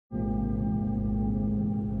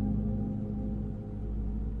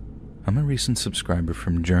I'm a recent subscriber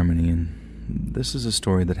from Germany, and this is a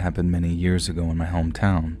story that happened many years ago in my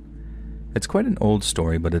hometown. It's quite an old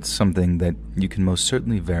story, but it's something that you can most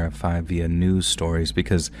certainly verify via news stories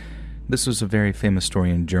because this was a very famous story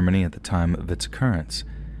in Germany at the time of its occurrence.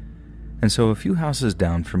 And so a few houses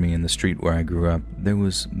down from me in the street where I grew up, there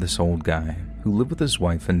was this old guy who lived with his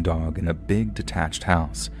wife and dog in a big detached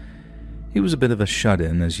house. He was a bit of a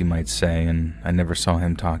shut-in, as you might say, and I never saw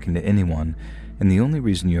him talking to anyone, and the only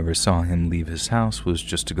reason you ever saw him leave his house was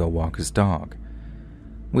just to go walk his dog.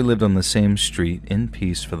 We lived on the same street in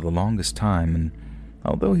peace for the longest time, and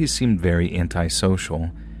although he seemed very antisocial,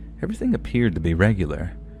 everything appeared to be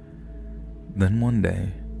regular. Then one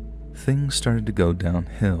day, things started to go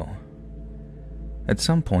downhill. At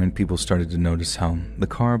some point, people started to notice how the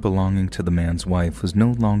car belonging to the man's wife was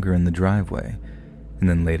no longer in the driveway, and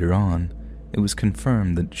then later on, it was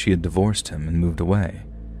confirmed that she had divorced him and moved away.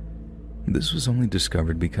 This was only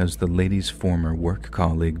discovered because the lady's former work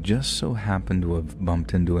colleague just so happened to have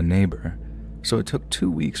bumped into a neighbor, so it took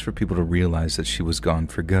 2 weeks for people to realize that she was gone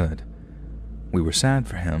for good. We were sad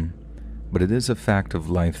for him, but it is a fact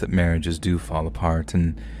of life that marriages do fall apart,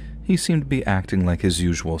 and he seemed to be acting like his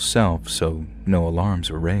usual self, so no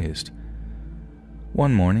alarms were raised.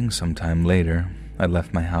 One morning, sometime later, I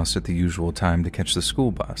left my house at the usual time to catch the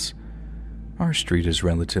school bus. Our street is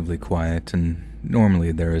relatively quiet, and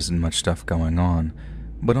normally there isn't much stuff going on,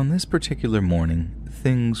 but on this particular morning,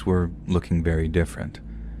 things were looking very different.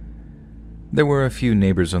 There were a few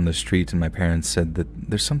neighbors on the street, and my parents said that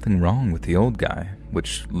there's something wrong with the old guy,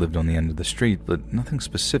 which lived on the end of the street, but nothing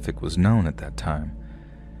specific was known at that time.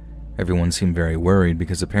 Everyone seemed very worried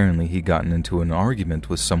because apparently he'd gotten into an argument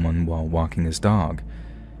with someone while walking his dog,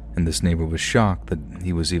 and this neighbor was shocked that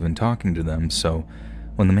he was even talking to them, so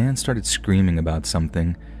when the man started screaming about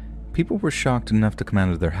something, people were shocked enough to come out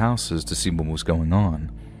of their houses to see what was going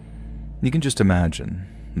on. You can just imagine,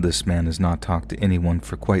 this man has not talked to anyone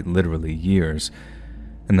for quite literally years,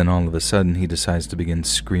 and then all of a sudden he decides to begin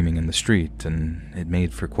screaming in the street, and it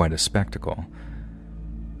made for quite a spectacle.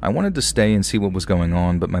 I wanted to stay and see what was going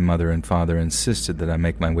on, but my mother and father insisted that I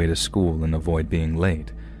make my way to school and avoid being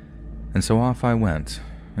late. And so off I went,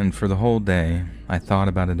 and for the whole day, I thought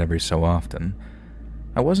about it every so often.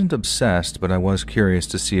 I wasn't obsessed, but I was curious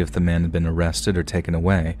to see if the man had been arrested or taken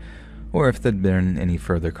away, or if there'd been any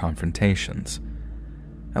further confrontations.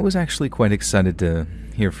 I was actually quite excited to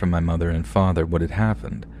hear from my mother and father what had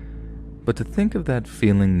happened, but to think of that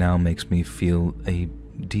feeling now makes me feel a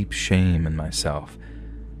deep shame in myself,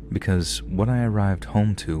 because what I arrived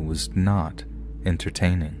home to was not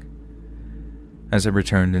entertaining. As I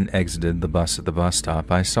returned and exited the bus at the bus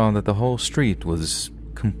stop, I saw that the whole street was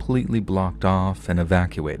completely blocked off and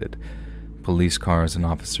evacuated. Police cars and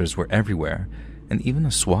officers were everywhere, and even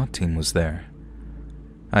a SWAT team was there.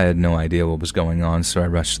 I had no idea what was going on, so I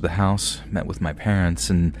rushed to the house, met with my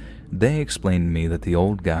parents, and they explained to me that the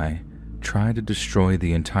old guy tried to destroy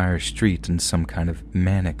the entire street in some kind of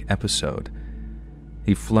manic episode.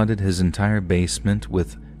 He flooded his entire basement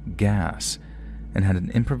with gas and had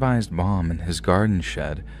an improvised bomb in his garden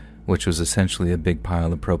shed, which was essentially a big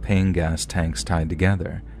pile of propane gas tanks tied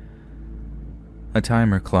together. A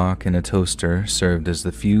timer clock and a toaster served as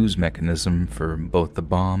the fuse mechanism for both the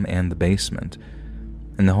bomb and the basement,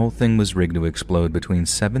 and the whole thing was rigged to explode between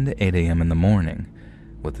 7 to 8 a.m. in the morning,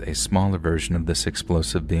 with a smaller version of this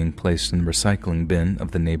explosive being placed in the recycling bin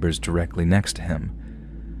of the neighbors directly next to him.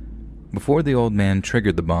 Before the old man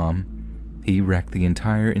triggered the bomb, he wrecked the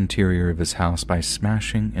entire interior of his house by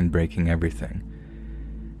smashing and breaking everything.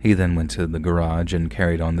 He then went to the garage and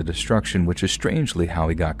carried on the destruction, which is strangely how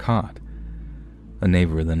he got caught. A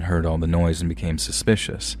neighbor then heard all the noise and became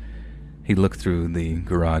suspicious. He looked through the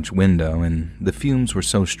garage window, and the fumes were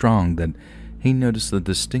so strong that he noticed the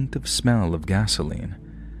distinctive smell of gasoline.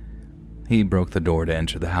 He broke the door to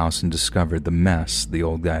enter the house and discovered the mess the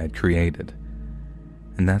old guy had created.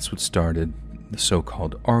 And that's what started the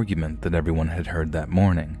so-called argument that everyone had heard that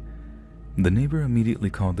morning. The neighbor immediately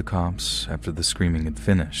called the cops after the screaming had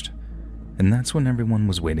finished, and that's when everyone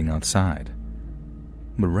was waiting outside.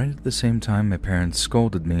 But right at the same time my parents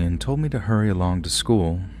scolded me and told me to hurry along to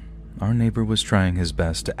school, our neighbor was trying his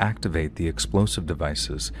best to activate the explosive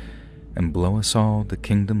devices and blow us all to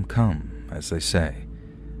kingdom come, as they say.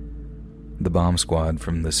 The bomb squad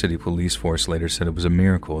from the city police force later said it was a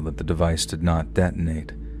miracle that the device did not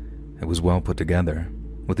detonate. It was well put together,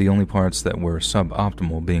 with the only parts that were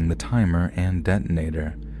suboptimal being the timer and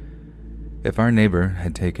detonator. If our neighbor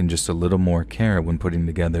had taken just a little more care when putting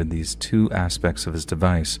together these two aspects of his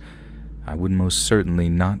device, I would most certainly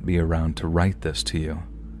not be around to write this to you.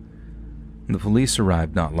 The police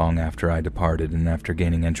arrived not long after I departed, and after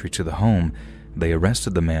gaining entry to the home, they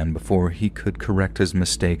arrested the man before he could correct his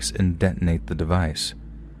mistakes and detonate the device.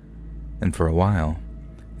 And for a while,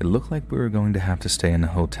 it looked like we were going to have to stay in a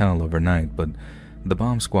hotel overnight, but the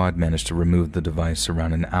bomb squad managed to remove the device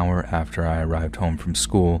around an hour after I arrived home from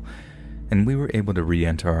school, and we were able to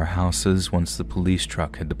re-enter our houses once the police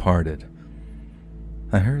truck had departed.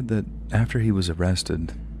 I heard that after he was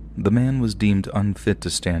arrested, the man was deemed unfit to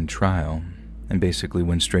stand trial, and basically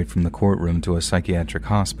went straight from the courtroom to a psychiatric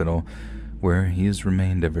hospital, where he has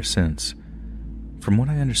remained ever since. From what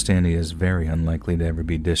I understand, he is very unlikely to ever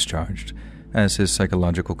be discharged, as his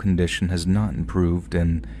psychological condition has not improved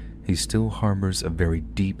and he still harbors a very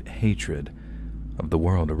deep hatred of the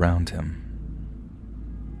world around him.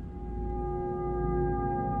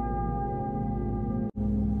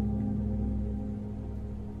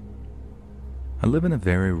 I live in a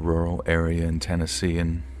very rural area in Tennessee,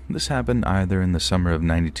 and this happened either in the summer of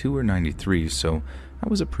 92 or 93, so I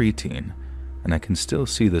was a preteen, and I can still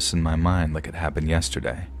see this in my mind like it happened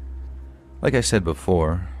yesterday. Like I said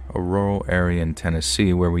before, a rural area in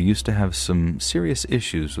Tennessee where we used to have some serious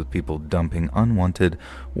issues with people dumping unwanted,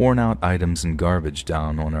 worn-out items and garbage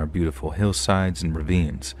down on our beautiful hillsides and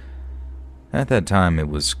ravines. At that time, it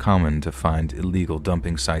was common to find illegal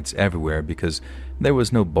dumping sites everywhere because there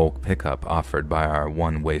was no bulk pickup offered by our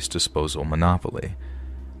one waste disposal monopoly.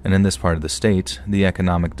 And in this part of the state, the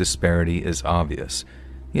economic disparity is obvious.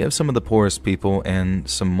 You have some of the poorest people and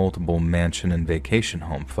some multiple mansion and vacation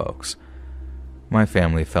home folks. My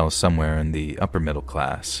family fell somewhere in the upper middle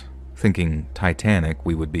class. Thinking Titanic,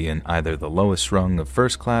 we would be in either the lowest rung of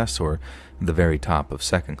first class or the very top of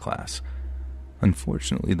second class.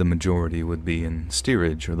 Unfortunately, the majority would be in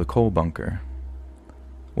steerage or the coal bunker.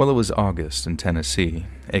 Well, it was August in Tennessee,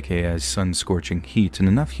 aka sun-scorching heat and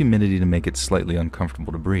enough humidity to make it slightly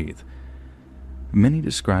uncomfortable to breathe. Many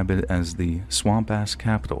describe it as the swamp-ass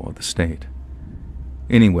capital of the state.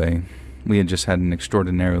 Anyway, we had just had an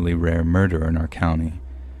extraordinarily rare murder in our county.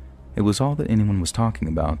 It was all that anyone was talking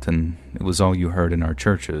about, and it was all you heard in our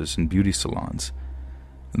churches and beauty salons.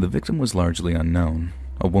 The victim was largely unknown,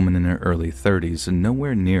 a woman in her early 30s and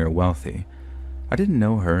nowhere near wealthy. I didn't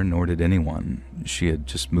know her, nor did anyone. She had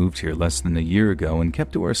just moved here less than a year ago and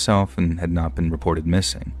kept to herself and had not been reported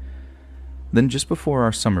missing. Then just before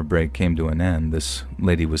our summer break came to an end, this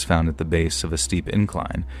lady was found at the base of a steep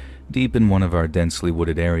incline, deep in one of our densely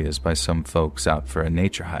wooded areas by some folks out for a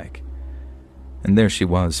nature hike. And there she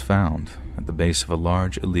was found, at the base of a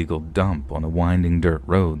large illegal dump on a winding dirt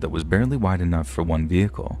road that was barely wide enough for one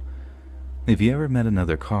vehicle. If you ever met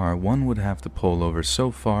another car, one would have to pull over so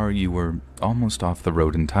far you were almost off the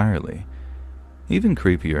road entirely. Even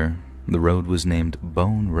creepier, the road was named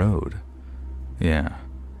Bone Road. Yeah.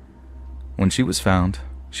 When she was found,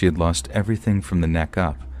 she had lost everything from the neck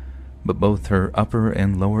up, but both her upper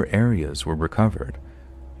and lower areas were recovered,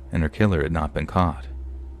 and her killer had not been caught.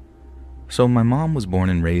 So my mom was born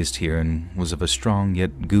and raised here and was of a strong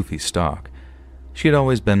yet goofy stock. She had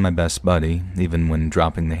always been my best buddy, even when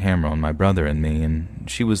dropping the hammer on my brother and me, and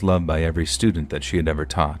she was loved by every student that she had ever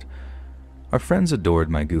taught. Our friends adored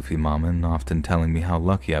my goofy mama, and often telling me how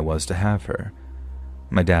lucky I was to have her.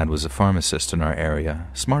 My dad was a pharmacist in our area,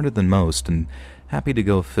 smarter than most, and happy to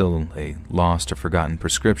go fill a lost or forgotten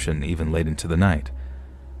prescription even late into the night.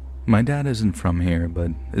 My dad isn't from here,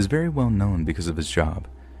 but is very well known because of his job.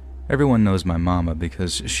 Everyone knows my mama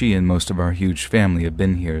because she and most of our huge family have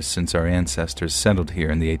been here since our ancestors settled here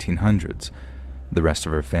in the 1800s. The rest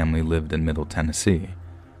of her family lived in Middle Tennessee.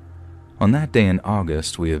 On that day in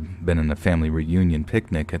August, we had been in a family reunion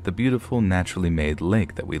picnic at the beautiful naturally made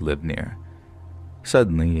lake that we lived near.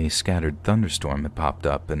 Suddenly, a scattered thunderstorm had popped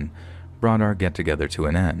up and brought our get-together to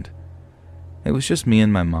an end. It was just me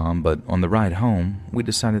and my mom, but on the ride home, we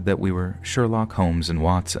decided that we were Sherlock Holmes and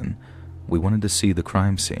Watson. We wanted to see the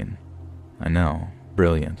crime scene. I know,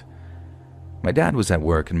 brilliant. My dad was at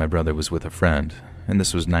work and my brother was with a friend, and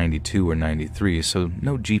this was 92 or 93, so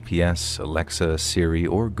no GPS, Alexa, Siri,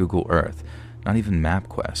 or Google Earth, not even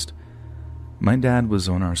MapQuest. My dad was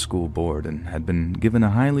on our school board and had been given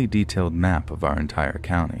a highly detailed map of our entire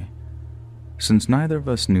county. Since neither of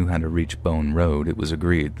us knew how to reach Bone Road, it was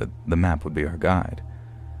agreed that the map would be our guide.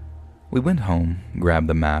 We went home, grabbed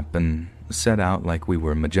the map, and set out like we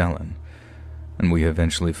were Magellan, and we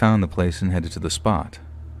eventually found the place and headed to the spot.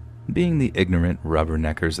 Being the ignorant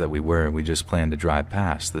rubberneckers that we were, we just planned to drive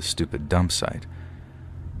past this stupid dump site.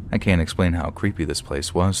 I can't explain how creepy this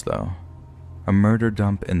place was, though. A murder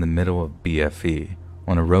dump in the middle of BFE,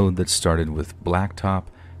 on a road that started with blacktop,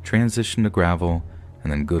 transitioned to gravel,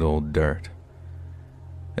 and then good old dirt.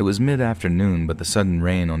 It was mid-afternoon, but the sudden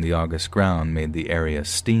rain on the August ground made the area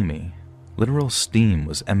steamy. Literal steam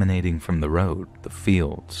was emanating from the road, the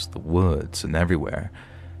fields, the woods, and everywhere,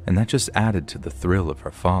 and that just added to the thrill of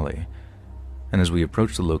our folly. And as we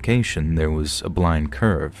approached the location, there was a blind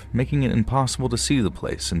curve, making it impossible to see the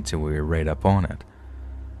place until we were right up on it.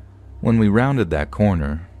 When we rounded that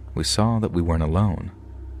corner, we saw that we weren't alone.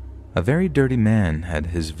 A very dirty man had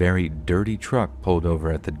his very dirty truck pulled over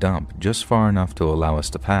at the dump just far enough to allow us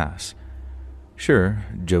to pass. Sure,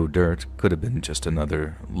 Joe Dirt could have been just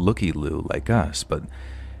another looky-loo like us, but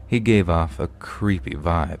he gave off a creepy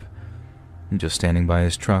vibe. And just standing by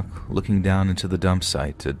his truck, looking down into the dump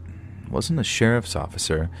site, it wasn't a sheriff's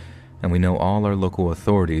officer, and we know all our local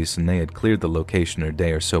authorities, and they had cleared the location a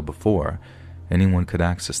day or so before anyone could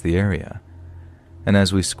access the area. And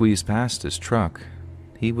as we squeezed past his truck,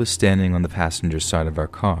 he was standing on the passenger side of our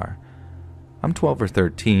car. I'm 12 or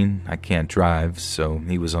 13, I can't drive, so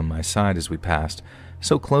he was on my side as we passed,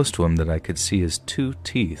 so close to him that I could see his 2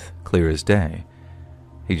 teeth clear as day.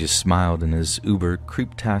 He just smiled in his uber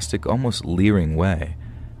creeptastic, almost leering way,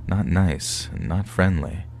 not nice and not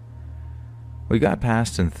friendly. We got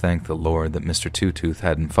past and thanked the Lord that Mr. Two-Tooth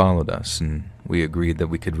hadn't followed us, and we agreed that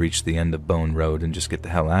we could reach the end of Bone Road and just get the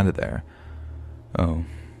hell out of there. Oh,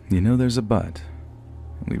 there's a but.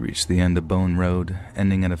 We reached the end of Bone Road,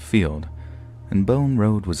 ending at a field, and Bone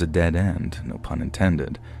Road was a dead end, no pun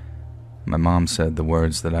intended. My mom said the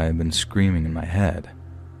words that I had been screaming in my head.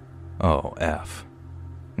 Oh, F.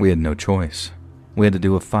 We had no choice. We had to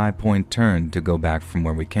do a 5-point turn to go back from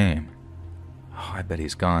where we came. Oh, I bet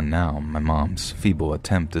he's gone now, my mom's feeble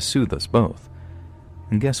attempt to soothe us both.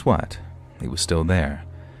 And guess what? He was still there,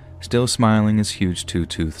 still smiling his huge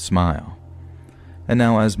 2-tooth smile. And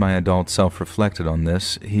now as my adult self reflected on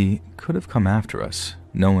this, he could have come after us,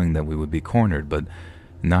 knowing that we would be cornered, but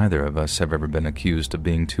neither of us have ever been accused of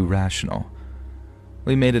being too rational.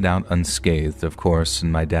 We made it out unscathed, of course,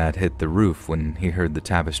 and my dad hit the roof when he heard the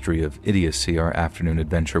tapestry of idiocy our afternoon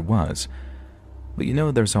adventure was. But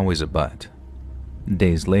there's always a but.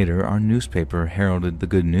 Days later, our newspaper heralded the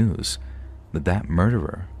good news that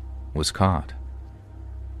murderer was caught.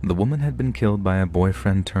 The woman had been killed by a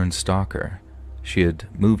boyfriend-turned-stalker. She had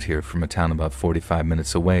moved here from a town about 45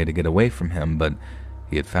 minutes away to get away from him, but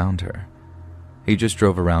he had found her. He just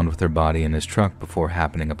drove around with her body in his truck before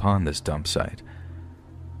happening upon this dump site.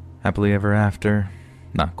 Happily ever after?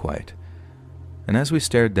 Not quite. And as we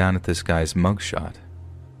stared down at this guy's mugshot,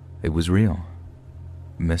 it was real.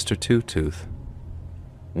 Mr. Two-Tooth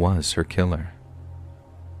was her killer.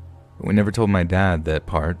 We never told my dad that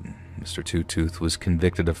part. Mr. Two-Tooth was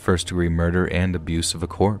convicted of first-degree murder and abuse of a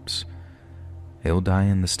corpse. He'll die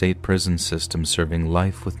in the state prison system serving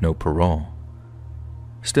life with no parole.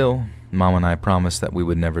 Still, Mom and I promised that we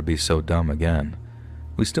would never be so dumb again.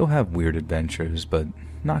 We still have weird adventures, but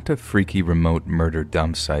not to freaky remote murder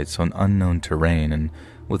dump sites on unknown terrain and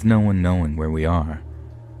with no one knowing where we are.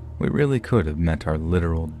 We really could have met our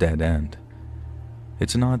literal dead end.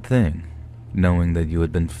 It's an odd thing, knowing that you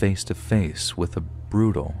had been face to face with a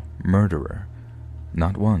brutal murderer,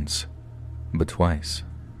 not once, but twice.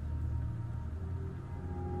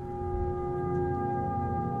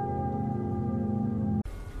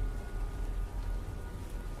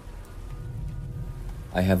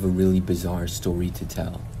 I have a really bizarre story to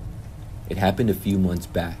tell. It happened a few months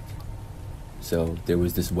back. So there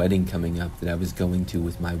was this wedding coming up that I was going to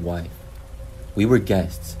with my wife. We were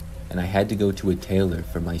guests, and I had to go to a tailor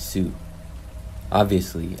for my suit.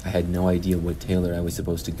 Obviously, I had no idea what tailor I was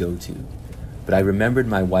supposed to go to, but I remembered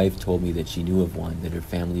my wife told me that she knew of one that her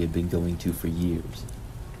family had been going to for years.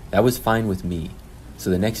 That was fine with me, so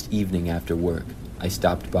the next evening after work, I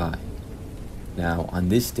stopped by. Now, on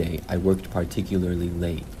this day, I worked particularly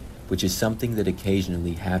late, which is something that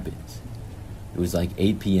occasionally happens. It was like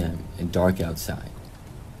 8 p.m. and dark outside.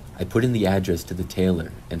 I put in the address to the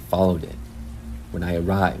tailor and followed it. When I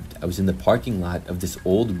arrived, I was in the parking lot of this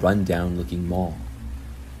old run-down-looking mall.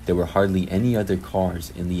 There were hardly any other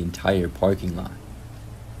cars in the entire parking lot.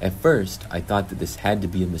 At first, I thought that this had to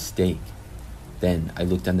be a mistake. Then, I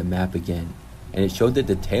looked on the map again, and it showed that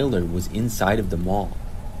the tailor was inside of the mall.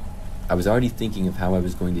 I was already thinking of how I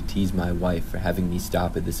was going to tease my wife for having me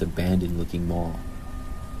stop at this abandoned-looking mall.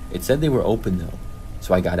 It said they were open though,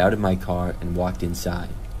 so I got out of my car and walked inside.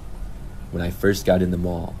 When I first got in the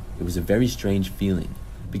mall, it was a very strange feeling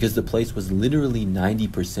because the place was literally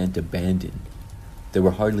 90% abandoned. There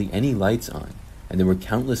were hardly any lights on, and there were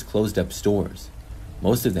countless closed-up stores.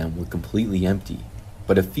 Most of them were completely empty,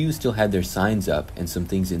 but a few still had their signs up and some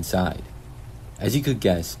things inside. As you could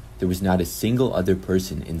guess, there was not a single other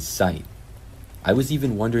person in sight. I was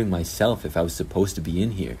even wondering myself if I was supposed to be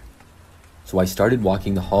in here. So I started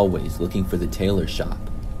walking the hallways looking for the tailor shop.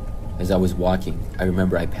 As I was walking, I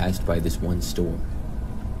remember I passed by this one store.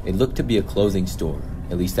 It looked to be a clothing store,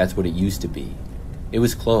 at least that's what it used to be. It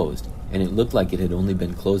was closed, and it looked like it had only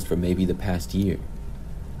been closed for maybe the past year.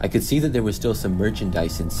 I could see that there was still some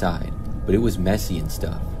merchandise inside, but it was messy and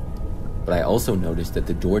stuff. But I also noticed that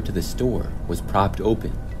the door to the store was propped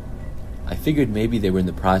open. I figured maybe they were in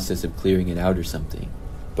the process of clearing it out or something.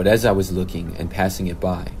 But as I was looking and passing it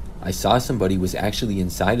by, I saw somebody was actually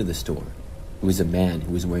inside of the store. It was a man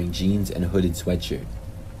who was wearing jeans and a hooded sweatshirt.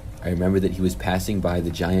 I remember that he was passing by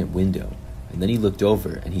the giant window, and then he looked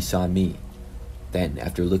over and he saw me. Then,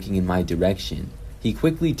 after looking in my direction, he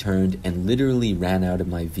quickly turned and literally ran out of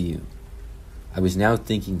my view. I was now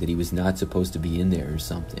thinking that he was not supposed to be in there or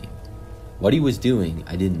something. What he was doing,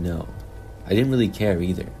 I didn't know. I didn't really care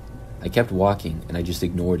either. I kept walking and I just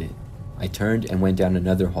ignored it. I turned and went down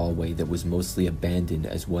another hallway that was mostly abandoned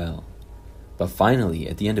as well. But finally,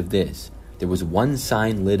 at the end of this, there was one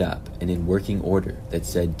sign lit up and in working order that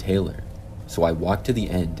said tailor. So I walked to the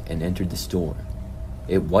end and entered the store.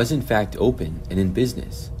 It was in fact open and in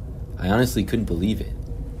business. I honestly couldn't believe it.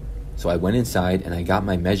 So I went inside and I got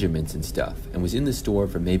my measurements and stuff and was in the store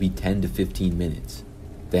for maybe 10 to 15 minutes.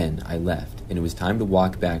 Then I left and it was time to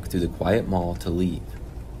walk back through the quiet mall to leave.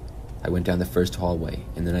 I went down the first hallway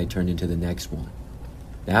and then I turned into the next one.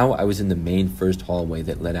 Now I was in the main first hallway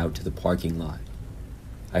that led out to the parking lot.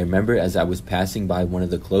 I remember as I was passing by one of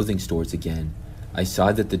the clothing stores again, I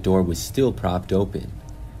saw that the door was still propped open,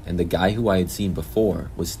 and the guy who I had seen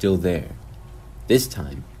before was still there. This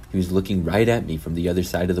time, he was looking right at me from the other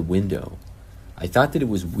side of the window. I thought that it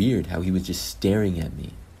was weird how he was just staring at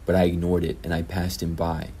me, but I ignored it and I passed him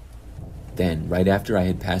by. Then, right after I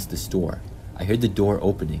had passed the store, I heard the door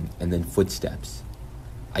opening and then footsteps.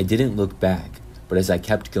 I didn't look back, but as I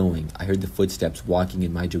kept going, I heard the footsteps walking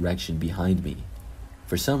in my direction behind me.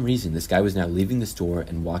 For some reason, this guy was now leaving the store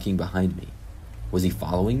and walking behind me. Was he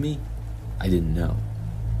following me? I didn't know.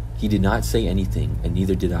 He did not say anything, and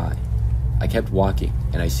neither did I. I kept walking,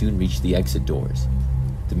 and I soon reached the exit doors.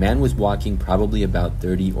 The man was walking probably about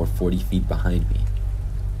 30 or 40 feet behind me.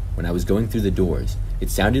 When I was going through the doors, it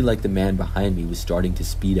sounded like the man behind me was starting to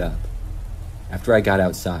speed up. After I got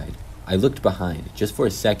outside, I looked behind just for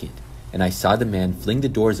a second, and I saw the man fling the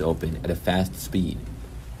doors open at a fast speed.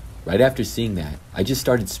 Right after seeing that, I just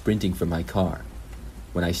started sprinting from my car.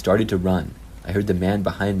 When I started to run, I heard the man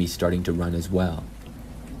behind me starting to run as well.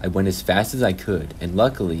 I went as fast as I could, and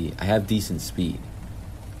luckily, I have decent speed.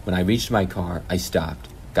 When I reached my car, I stopped,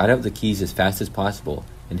 got out the keys as fast as possible,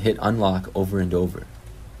 and hit unlock over and over.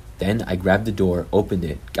 Then I grabbed the door, opened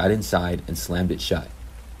it, got inside, and slammed it shut.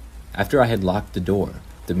 After I had locked the door,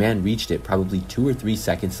 the man reached it probably 2 or 3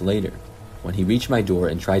 seconds later. When he reached my door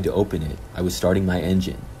and tried to open it, I was starting my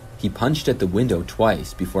engine. He punched at the window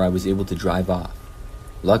twice before I was able to drive off.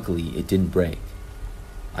 Luckily, it didn't break.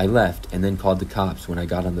 I left and then called the cops when I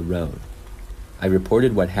got on the road. I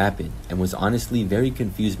reported what happened and was honestly very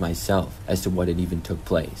confused myself as to what had even took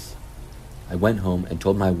place. I went home and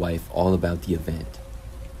told my wife all about the event.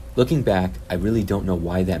 Looking back, I really don't know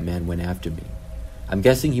why that man went after me. I'm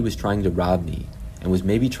guessing he was trying to rob me and was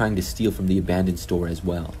maybe trying to steal from the abandoned store as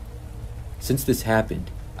well. Since this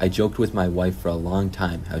happened, I joked with my wife for a long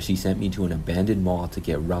time how she sent me to an abandoned mall to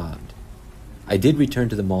get robbed. I did return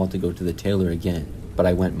to the mall to go to the tailor again, but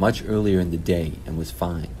I went much earlier in the day and was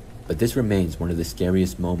fine. But this remains one of the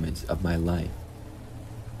scariest moments of my life.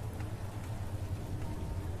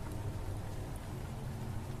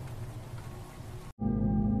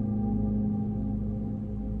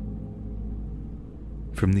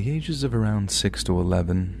 From the ages of around 6 to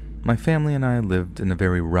 11, my family and I lived in a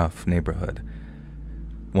very rough neighborhood.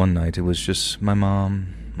 One night it was just my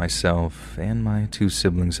mom, myself, and my 2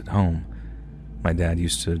 siblings at home. My dad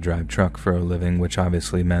used to drive truck for a living, which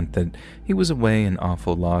obviously meant that he was away an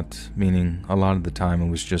awful lot, meaning a lot of the time it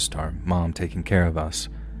was just our mom taking care of us.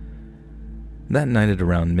 That night at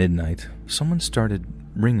around midnight, someone started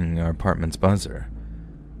ringing our apartment's buzzer.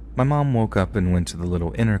 My mom woke up and went to the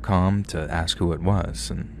little intercom to ask who it was,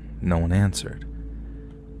 and no one answered.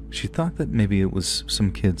 She thought that maybe it was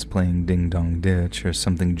some kids playing ding-dong ditch or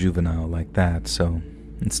something juvenile like that, so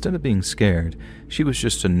instead of being scared, she was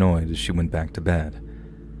just annoyed as she went back to bed.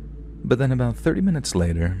 But then about 30 minutes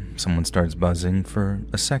later, someone starts buzzing for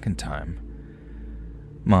a second time.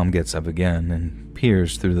 Mom gets up again and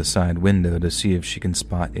peers through the side window to see if she can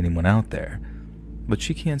spot anyone out there, but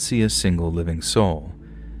she can't see a single living soul,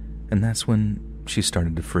 and that's when she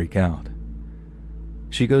started to freak out.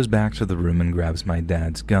 She goes back to the room and grabs my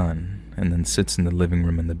dad's gun, and then sits in the living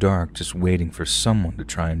room in the dark just waiting for someone to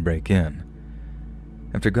try and break in.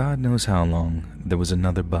 After God knows how long, there was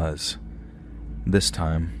another buzz. This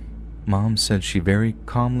time, Mom said she very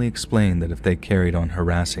calmly explained that if they carried on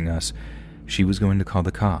harassing us, she was going to call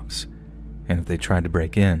the cops, and if they tried to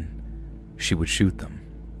break in, she would shoot them.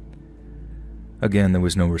 Again, there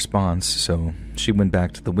was no response, so she went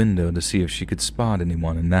back to the window to see if she could spot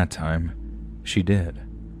anyone, and that time, she did.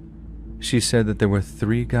 She said that there were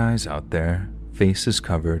 3 guys out there, faces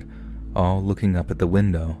covered, all looking up at the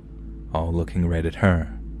window, all looking right at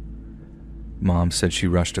her. Mom said she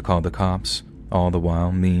rushed to call the cops, all the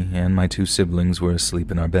while me and my 2 siblings were asleep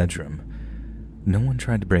in our bedroom. No one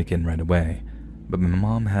tried to break in right away, but my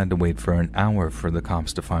mom had to wait for an hour for the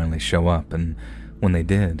cops to finally show up, and when they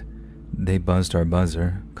did, they buzzed our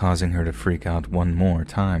buzzer, causing her to freak out one more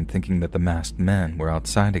time, thinking that the masked men were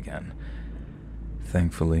outside again.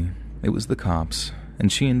 Thankfully, it was the cops,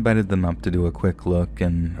 and she invited them up to do a quick look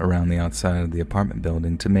and around the outside of the apartment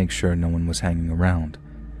building to make sure no one was hanging around.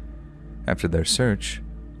 After their search,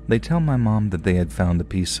 they tell my mom that they had found a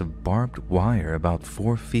piece of barbed wire about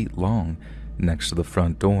 4 feet long next to the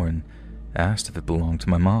front door and asked if it belonged to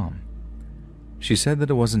my mom. She said that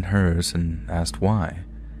it wasn't hers and asked why.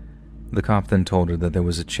 The cop then told her that there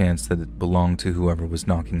was a chance that it belonged to whoever was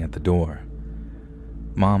knocking at the door.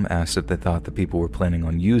 Mom asked if they thought the people were planning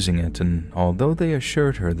on using it, and although they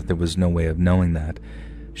assured her that there was no way of knowing that,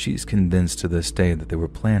 she's convinced to this day that they were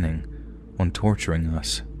planning on torturing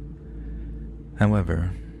us.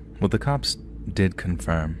 However, what the cops did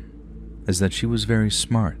confirm is that she was very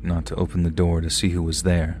smart not to open the door to see who was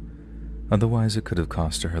there, otherwise it could have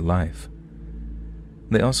cost her her life.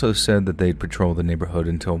 They also said that they'd patrol the neighborhood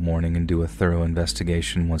until morning and do a thorough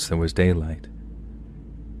investigation once there was daylight.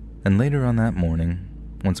 And later on that morning,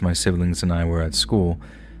 once my siblings and I were at school,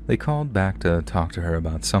 they called back to talk to her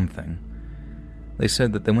about something. They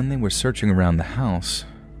said that when they were searching around the house,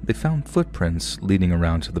 they found footprints leading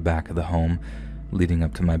around to the back of the home, leading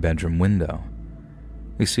up to my bedroom window.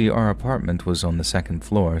 You see, our apartment was on the 2nd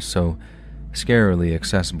floor, so scarily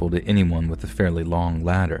accessible to anyone with a fairly long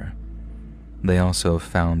ladder. They also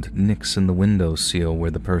found nicks in the window sill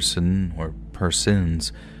where the person, or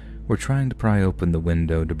persons, were trying to pry open the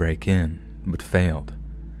window to break in, but failed.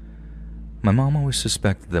 My mom always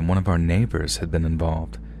suspected that one of our neighbors had been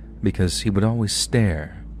involved, because he would always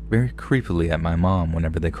stare very creepily at my mom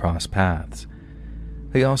whenever they crossed paths.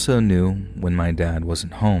 He also knew when my dad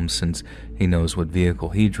wasn't home, since he knows what vehicle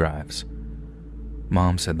he drives.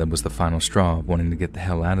 Mom said that was the final straw of wanting to get the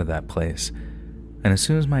hell out of that place, and as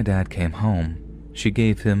soon as my dad came home, she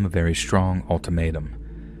gave him a very strong ultimatum.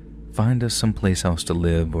 Find us someplace else to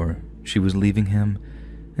live, or she was leaving him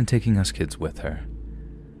and taking us kids with her.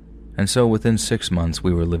 And so within 6 months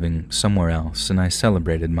we were living somewhere else, and I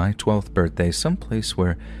celebrated my 12th birthday someplace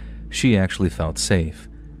where she actually felt safe,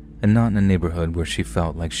 and not in a neighborhood where she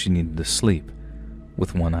felt like she needed to sleep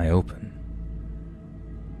with one eye open.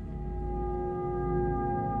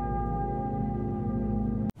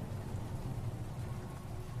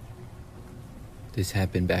 This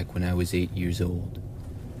happened back when I was 8 years old.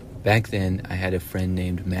 Back then, I had a friend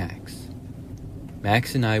named Max.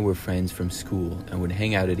 Max and I were friends from school and would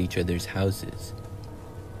hang out at each other's houses.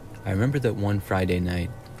 I remember that one Friday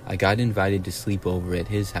night, I got invited to sleep over at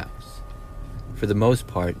his house. For the most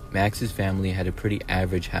part, Max's family had a pretty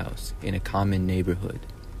average house in a common neighborhood.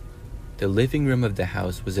 The living room of the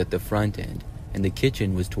house was at the front end, and the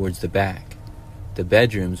kitchen was towards the back. The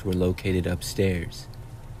bedrooms were located upstairs.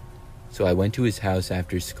 So I went to his house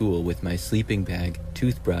after school with my sleeping bag,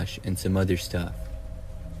 toothbrush, and some other stuff.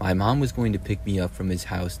 My mom was going to pick me up from his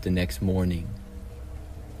house the next morning.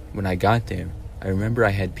 When I got there, I remember I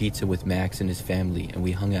had pizza with Max and his family, and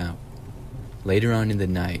we hung out. Later on in the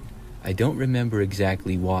night, I don't remember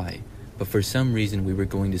exactly why, but for some reason we were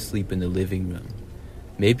going to sleep in the living room.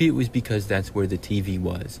 Maybe it was because that's where the TV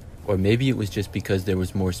was, or maybe it was just because there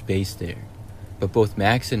was more space there. But both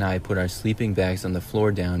Max and I put our sleeping bags on the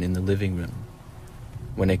floor down in the living room.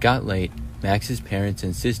 When it got late, Max's parents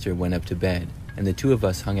and sister went up to bed, and the 2 of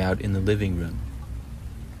us hung out in the living room.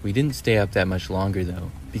 We didn't stay up that much longer though,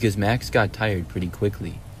 because Max got tired pretty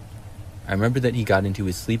quickly. I remember that he got into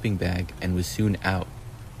his sleeping bag and was soon out.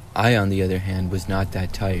 I, on the other hand, was not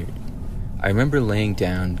that tired. I remember laying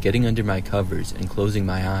down, getting under my covers, and closing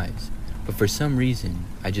my eyes, but for some reason,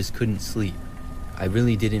 I just couldn't sleep. I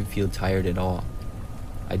really didn't feel tired at all.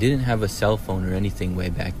 I didn't have a cell phone or anything way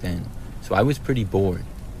back then, so I was pretty bored.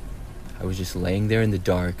 I was just laying there in the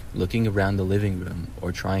dark, looking around the living room,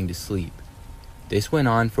 or trying to sleep. This went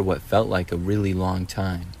on for what felt like a really long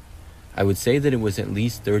time. I would say that it was at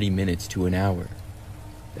least 30 minutes to an hour.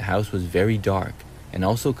 The house was very dark and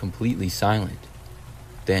also completely silent.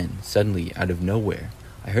 Then, suddenly, out of nowhere,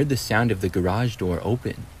 I heard the sound of the garage door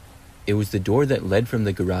open. It was the door that led from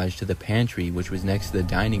the garage to the pantry, which was next to the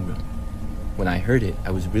dining room. When I heard it,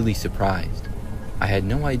 I was really surprised. I had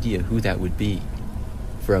no idea who that would be.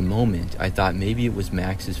 For a moment, I thought maybe it was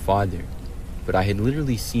Max's father, but I had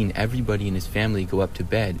literally seen everybody in his family go up to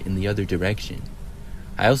bed in the other direction.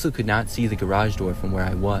 I also could not see the garage door from where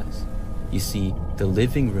I was. You see, the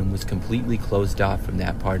living room was completely closed off from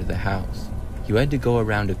that part of the house. You had to go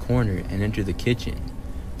around a corner and enter the kitchen.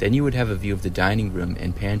 Then you would have a view of the dining room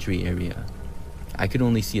and pantry area. I could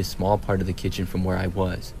only see a small part of the kitchen from where I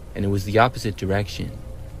was, and it was the opposite direction.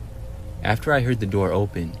 After I heard the door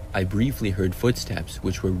open, I briefly heard footsteps,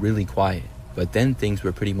 which were really quiet, but then things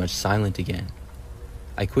were pretty much silent again.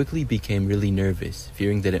 I quickly became really nervous,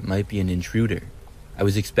 fearing that it might be an intruder. I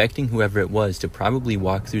was expecting whoever it was to probably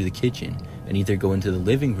walk through the kitchen and either go into the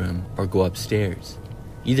living room or go upstairs.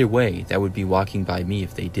 Either way, that would be walking by me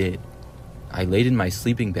if they did. I laid in my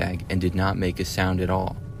sleeping bag and did not make a sound at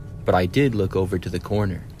all, but I did look over to the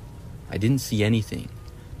corner. I didn't see anything,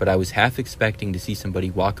 but I was half expecting to see somebody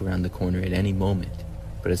walk around the corner at any moment.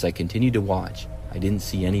 But as I continued to watch, I didn't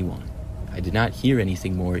see anyone. I did not hear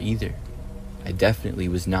anything more either. I definitely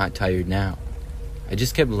was not tired now. I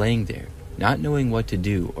just kept laying there, not knowing what to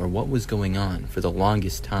do or what was going on for the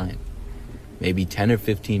longest time. Maybe 10 or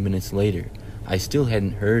 15 minutes later, I still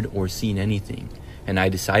hadn't heard or seen anything, and I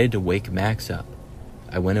decided to wake Max up.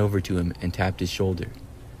 I went over to him and tapped his shoulder.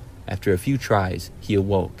 After a few tries, he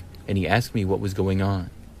awoke, and he asked me what was going on.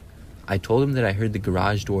 I told him that I heard the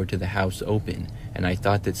garage door to the house open, and I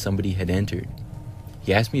thought that somebody had entered.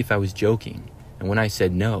 He asked me if I was joking, and when I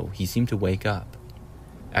said no, he seemed to wake up.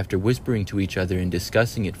 After whispering to each other and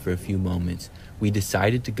discussing it for a few moments, we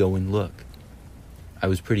decided to go and look. I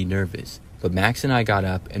was pretty nervous, but Max and I got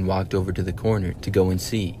up and walked over to the corner to go and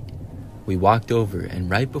see. We walked over, and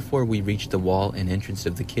right before we reached the wall and entrance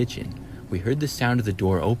of the kitchen, we heard the sound of the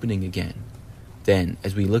door opening again. Then,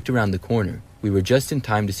 as we looked around the corner, we were just in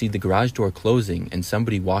time to see the garage door closing and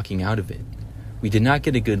somebody walking out of it. We did not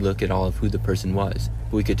get a good look at all of who the person was,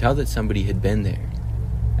 but we could tell that somebody had been there.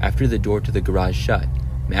 After the door to the garage shut,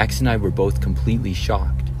 Max and I were both completely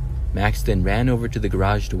shocked. Max then ran over to the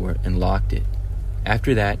garage door and locked it.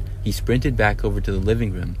 After that, he sprinted back over to the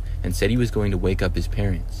living room and said he was going to wake up his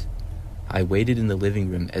parents. I waited in the living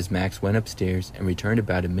room as Max went upstairs and returned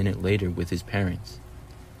about a minute later with his parents.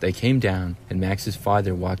 They came down, and Max's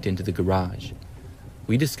father walked into the garage.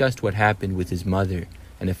 We discussed what happened with his mother,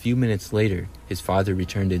 and a few minutes later, his father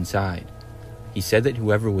returned inside. He said that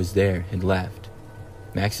whoever was there had left.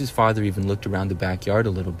 Max's father even looked around the backyard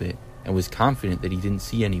a little bit and was confident that he didn't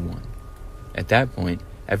see anyone. At that point,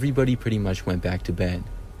 everybody pretty much went back to bed.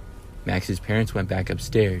 Max's parents went back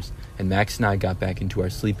upstairs, and Max and I got back into our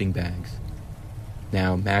sleeping bags.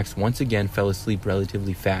 Now, Max once again fell asleep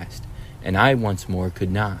relatively fast, and I once more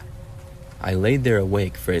could not. I laid there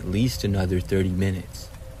awake for at least another 30 minutes.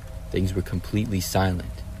 Things were completely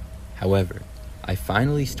silent. However, I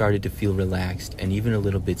finally started to feel relaxed and even a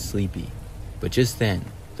little bit sleepy. But just then,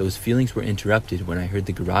 those feelings were interrupted when I heard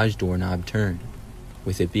the garage doorknob turn.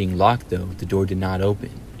 With it being locked though, the door did not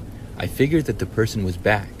open. I figured that the person was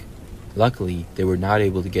back. Luckily, they were not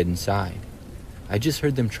able to get inside. I just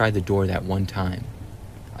heard them try the door that one time.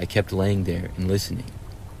 I kept laying there and listening.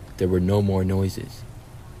 There were no more noises.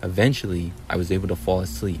 Eventually, I was able to fall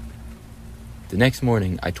asleep. The next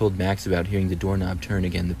morning, I told Max about hearing the doorknob turn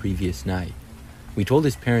again the previous night. We told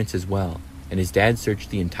his parents as well, and his dad searched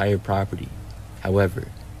the entire property. However,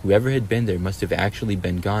 whoever had been there must have actually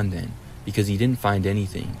been gone then, because he didn't find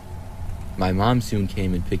anything. My mom soon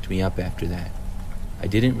came and picked me up after that. I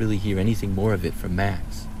didn't really hear anything more of it from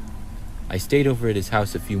Max. I stayed over at his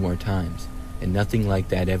house a few more times, and nothing like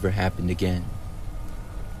that ever happened again.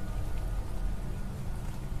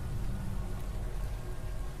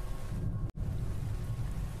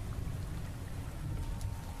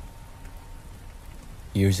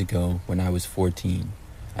 Years ago, when I was 14,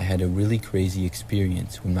 I had a really crazy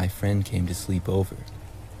experience when my friend came to sleep over.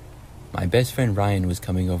 My best friend Ryan was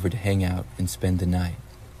coming over to hang out and spend the night.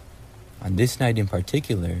 On this night in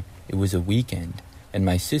particular, it was a weekend, and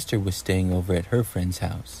my sister was staying over at her friend's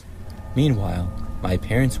house. Meanwhile, my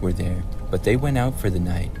parents were there, but they went out for the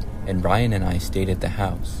night, and Ryan and I stayed at the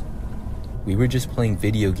house. We were just playing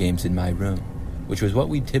video games in my room, which was what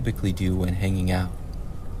we typically do when hanging out.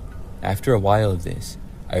 After a while of this,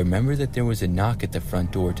 I remember that there was a knock at the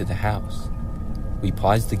front door to the house. We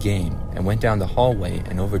paused the game and went down the hallway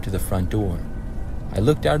and over to the front door. I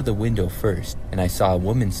looked out of the window first, and I saw a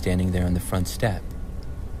woman standing there on the front step.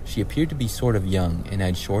 She appeared to be sort of young and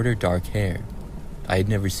had shorter dark hair. I had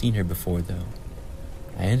never seen her before though.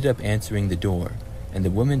 I ended up answering the door, and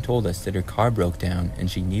the woman told us that her car broke down and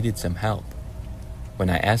she needed some help. When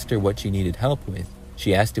I asked her what she needed help with,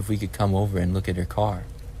 she asked if we could come over and look at her car.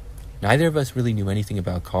 Neither of us really knew anything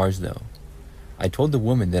about cars though. I told the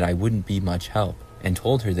woman that I wouldn't be much help and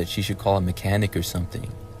told her that she should call a mechanic or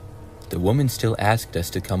something. The woman still asked us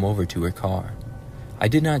to come over to her car. I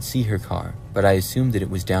did not see her car, but I assumed that it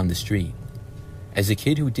was down the street. As a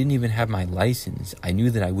kid who didn't even have my license, I knew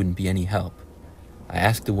that I wouldn't be any help. I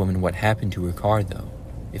asked the woman what happened to her car though.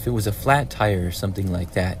 If it was a flat tire or something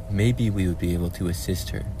like that, maybe we would be able to assist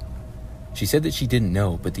her. She said that she didn't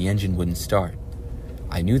know, but the engine wouldn't start.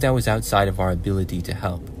 I knew that was outside of our ability to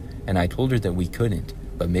help, and I told her that we couldn't,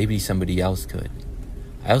 but maybe somebody else could.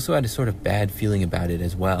 I also had a sort of bad feeling about it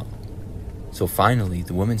as well. So finally,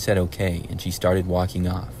 the woman said okay, and she started walking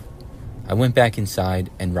off. I went back inside,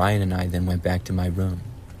 and Ryan and I then went back to my room.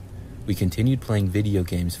 We continued playing video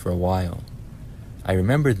games for a while. I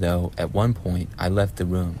remember though, at one point, I left the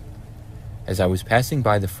room. As I was passing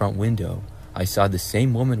by the front window, I saw the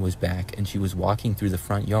same woman was back and she was walking through the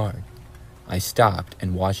front yard. I stopped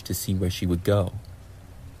and watched to see where she would go.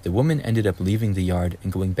 The woman ended up leaving the yard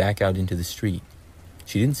and going back out into the street.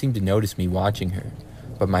 She didn't seem to notice me watching her,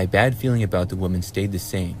 but my bad feeling about the woman stayed the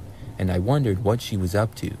same, and I wondered what she was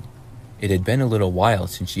up to. It had been a little while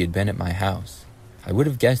since she had been at my house. I would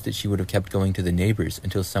have guessed that she would have kept going to the neighbors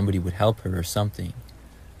until somebody would help her or something.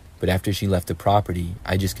 But after she left the property,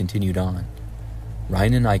 I just continued on.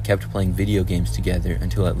 Ryan and I kept playing video games together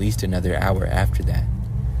until at least another hour after that.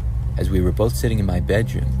 As we were both sitting in my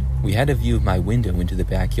bedroom, we had a view of my window into the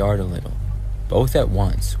backyard a little. Both at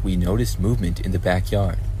once, we noticed movement in the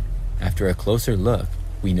backyard. After a closer look,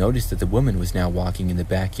 we noticed that the woman was now walking in the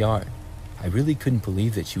backyard. I really couldn't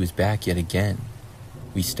believe that she was back yet again.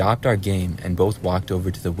 We stopped our game and both walked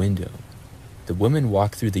over to the window. The woman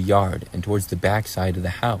walked through the yard and towards the back side of the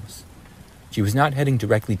house. She was not heading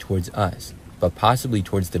directly towards us, but possibly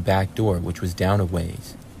towards the back door, which was down a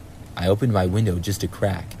ways. I opened my window just a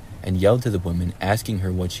crack and yelled to the woman, asking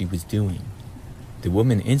her what she was doing. The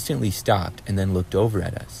woman instantly stopped and then looked over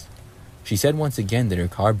at us. She said once again that her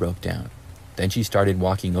car broke down. Then she started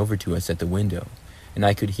walking over to us at the window, and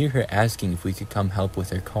I could hear her asking if we could come help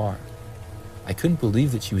with her car. I couldn't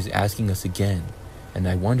believe that she was asking us again, and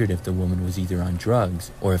I wondered if the woman was either on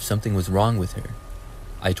drugs or if something was wrong with her.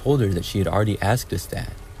 I told her that she had already asked us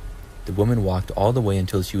that. The woman walked all the way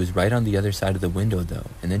until she was right on the other side of the window though,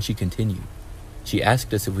 and then she continued. She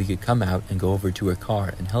asked us if we could come out and go over to her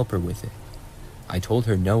car and help her with it. I told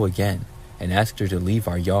her no again and asked her to leave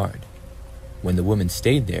our yard. When the woman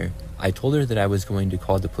stayed there, I told her that I was going to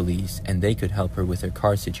call the police and they could help her with her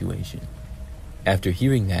car situation. After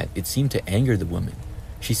hearing that, it seemed to anger the woman.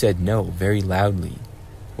 She said no very loudly.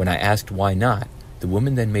 When I asked why not, the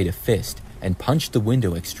woman then made a fist and punched the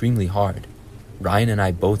window extremely hard. Ryan and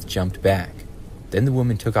I both jumped back. Then the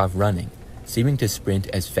woman took off running, seeming to sprint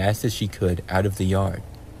as fast as she could out of the yard.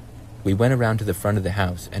 We went around to the front of the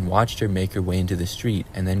house and watched her make her way into the street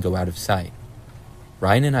and then go out of sight.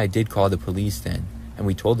 Ryan and I did call the police then, and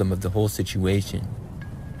we told them of the whole situation.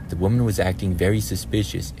 The woman was acting very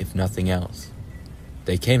suspicious, if nothing else.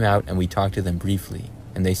 They came out and we talked to them briefly,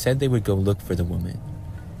 and they said they would go look for the woman.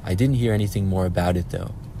 I didn't hear anything more about it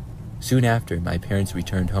though. Soon after, my parents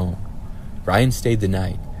returned home. Ryan stayed the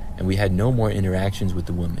night, and we had no more interactions with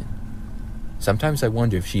the woman. Sometimes I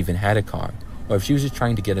wonder if she even had a car, or if she was just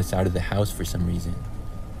trying to get us out of the house for some reason.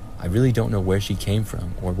 I really don't know where she came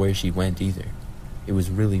from, or where she went either. It was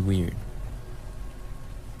really weird.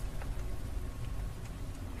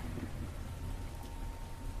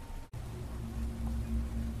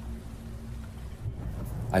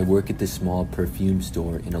 I work at this small perfume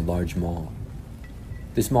store in a large mall.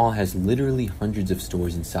 This mall has literally hundreds of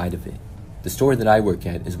stores inside of it. The store that I work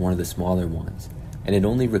at is one of the smaller ones, and it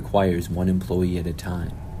only requires one employee at a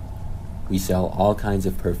time. We sell all kinds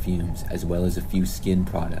of perfumes as well as a few skin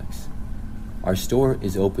products. Our store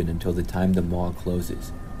is open until the time the mall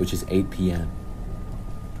closes, which is 8 p.m.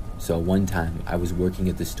 So one time I was working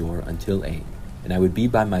at the store until 8, and I would be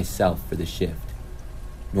by myself for the shift.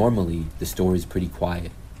 Normally, the store is pretty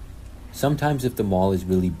quiet. Sometimes if the mall is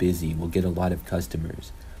really busy, we'll get a lot of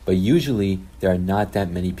customers, but usually there are not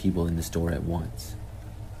that many people in the store at once.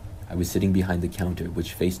 I was sitting behind the counter,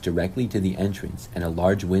 which faced directly to the entrance and a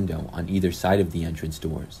large window on either side of the entrance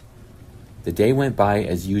doors. The day went by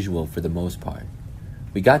as usual for the most part.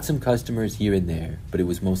 We got some customers here and there, but it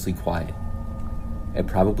was mostly quiet. At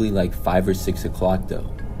probably like 5 or 6 o'clock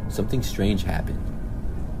though, something strange happened.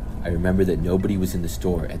 I remember that nobody was in the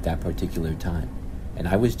store at that particular time, and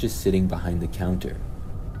I was just sitting behind the counter.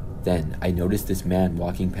 Then I noticed this man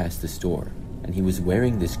walking past the store, and he was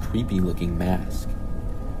wearing this creepy looking mask.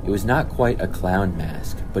 It was not quite a clown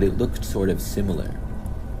mask, but it looked sort of similar.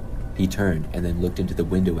 He turned and then looked into the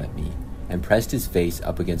window at me and pressed his face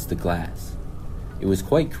up against the glass. It was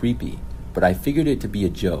quite creepy, but I figured it to be a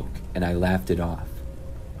joke and I laughed it off.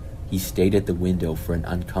 He stayed at the window for an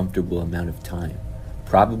uncomfortable amount of time,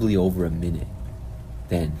 probably over a minute.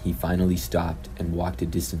 Then he finally stopped and walked a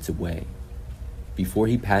distance away. Before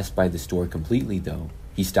he passed by the store completely though,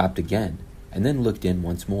 he stopped again and then looked in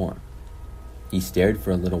once more. He stared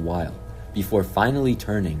for a little while before finally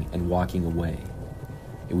turning and walking away.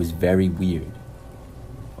 It was very weird.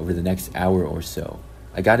 Over the next hour or so,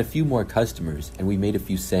 I got a few more customers and we made a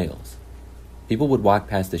few sales. People would walk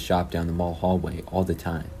past the shop down the mall hallway all the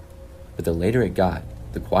time, but the later it got,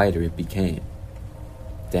 the quieter it became.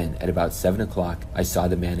 Then, at about 7 o'clock, I saw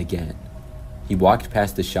the man again. He walked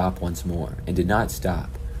past the shop once more and did not stop,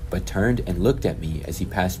 but turned and looked at me as he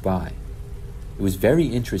passed by. It was very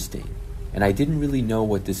interesting, and I didn't really know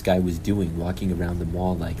what this guy was doing walking around the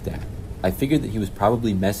mall like that. I figured that he was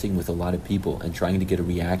probably messing with a lot of people and trying to get a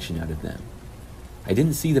reaction out of them. I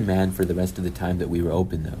didn't see the man for the rest of the time that we were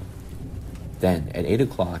open though. Then, at 8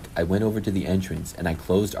 o'clock, I went over to the entrance and I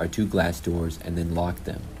closed our 2 glass doors and then locked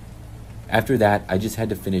them. After that, I just had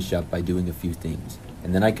to finish up by doing a few things,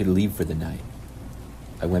 and then I could leave for the night.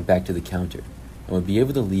 I went back to the counter and would be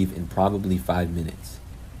able to leave in probably 5 minutes.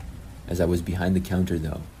 As I was behind the counter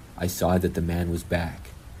though, I saw that the man was back.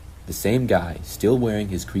 The same guy, still wearing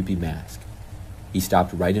his creepy mask. He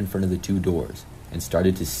stopped right in front of the 2 doors and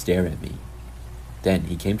started to stare at me. Then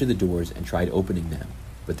he came to the doors and tried opening them,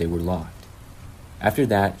 but they were locked. After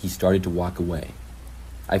that, he started to walk away.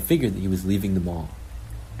 I figured that he was leaving the mall.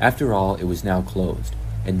 After all, it was now closed,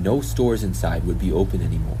 and no stores inside would be open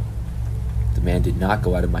anymore. The man did not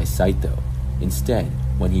go out of my sight though. Instead,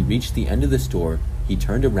 when he reached the end of the store, he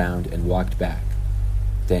turned around and walked back.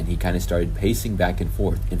 Then he kind of started pacing back and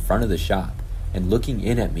forth in front of the shop and looking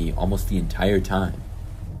in at me almost the entire time.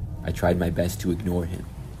 I tried my best to ignore him.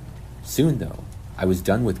 Soon though, I was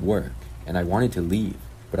done with work and I wanted to leave,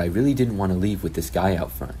 but I really didn't want to leave with this guy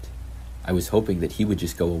out front. I was hoping that he would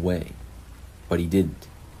just go away, but he didn't.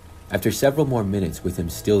 After several more minutes with him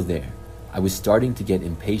still there, I was starting to get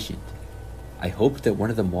impatient. I hoped that one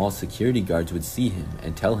of the mall's security guards would see him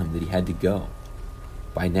and tell him that he had to go.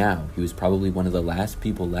 By now, he was probably one of the last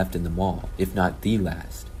people left in the mall, if not the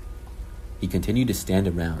last. He continued to stand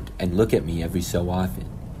around and look at me every so often.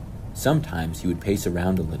 Sometimes he would pace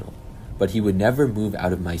around a little, but he would never move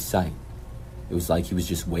out of my sight. It was like he was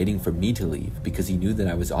just waiting for me to leave because he knew that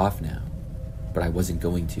I was off now, but I wasn't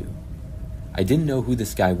going to. I didn't know who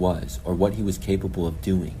this guy was or what he was capable of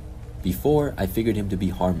doing. Before, I figured him to be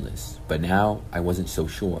harmless, but now I wasn't so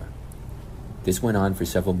sure. This went on for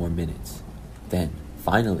several more minutes. Then,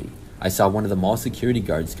 finally, I saw one of the mall security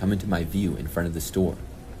guards come into my view in front of the store.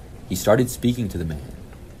 He started speaking to the man.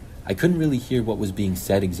 I couldn't really hear what was being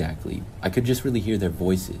said exactly. I could just really hear their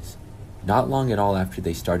voices. Not long at all after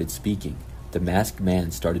they started speaking, the masked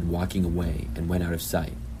man started walking away and went out of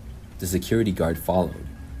sight. The security guard followed.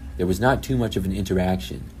 There was not too much of an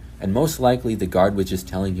interaction, and most likely the guard was just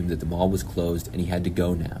telling him that the mall was closed and he had to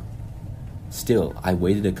go now. Still, I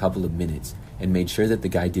waited a couple of minutes and made sure that the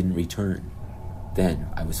guy didn't return. Then,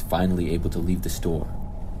 I was finally able to leave the store.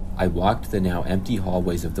 I walked the now empty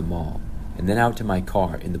hallways of the mall, and then out to my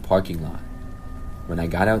car in the parking lot. When I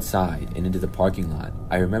got outside and into the parking lot,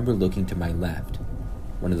 I remember looking to my left.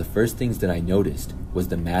 One of the first things that I noticed was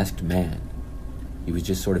the masked man. He was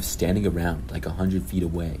just sort of standing around like 100 feet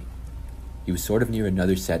away. He was sort of near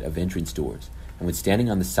another set of entrance doors and was standing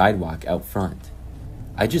on the sidewalk out front.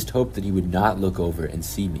 I just hoped that he would not look over and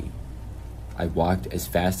see me. I walked as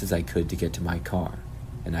fast as I could to get to my car,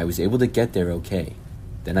 and I was able to get there okay.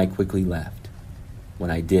 Then I quickly left.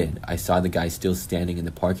 When I did, I saw the guy still standing in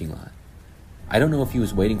the parking lot. I don't know if he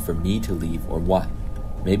was waiting for me to leave or what.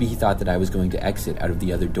 Maybe he thought that I was going to exit out of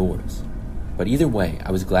the other doors. But either way,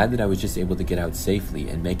 I was glad that I was just able to get out safely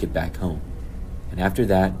and make it back home. And after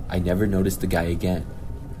that, I never noticed the guy again.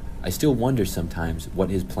 I still wonder sometimes what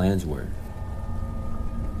his plans were.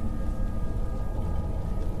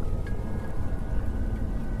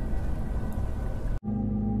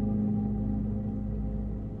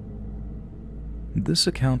 This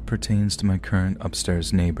account pertains to my current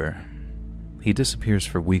upstairs neighbor. He disappears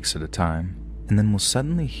for weeks at a time, and then will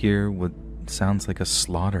suddenly hear what sounds like a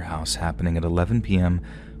slaughterhouse happening at 11 p.m.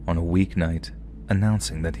 on a weeknight,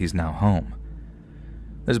 announcing that he's now home.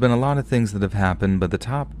 There's been a lot of things that have happened, but the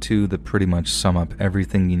top 2 that pretty much sum up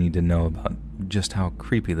everything you need to know about just how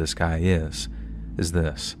creepy this guy is. is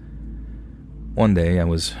this. One day I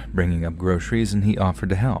was bringing up groceries and he offered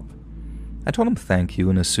to help. I told him thank you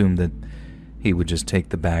and assumed that he would just take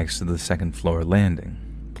the bags to the second floor landing,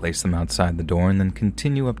 place them outside the door, and then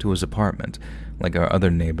continue up to his apartment, like our other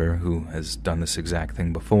neighbor who has done this exact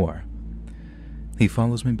thing before. He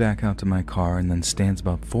follows me back out to my car and then stands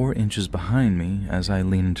about 4 inches behind me as I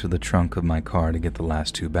lean into the trunk of my car to get the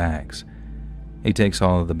last 2 bags. He takes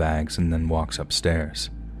all of the bags and then walks upstairs.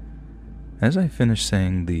 As I finish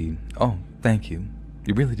saying the, "Oh, thank you,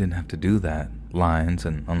 you really didn't have to do that," lines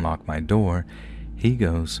and unlock my door, he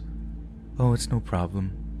goes, "Oh, it's no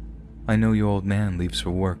problem. I know your old man leaves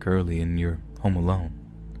for work early and you're home alone."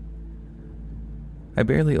 I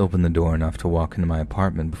barely open the door enough to walk into my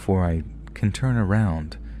apartment before I can turn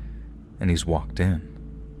around, and he's walked in.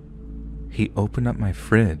 He opened up my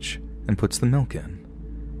fridge and puts the milk in,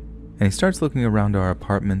 and he starts looking around our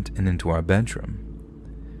apartment and into our bedroom.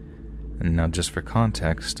 And now, just for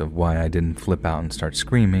context of why I didn't flip out and start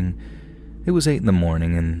screaming, it was 8 in the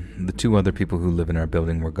morning and the 2 other people who live in our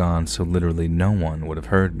building were gone, so literally no one would have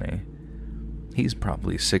heard me. He's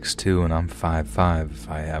probably 6'2" and I'm 5'5" if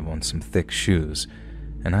I have on some thick shoes,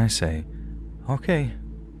 and I say, "Okay,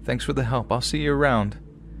 thanks for the help, I'll see you around."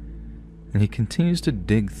 And he continues to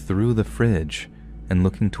dig through the fridge and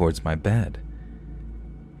looking towards my bed.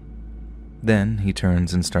 Then he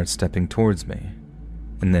turns and starts stepping towards me,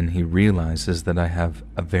 and then he realizes that I have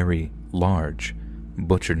a very large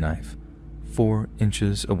butcher knife 4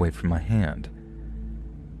 inches away from my hand,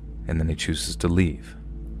 and then he chooses to leave.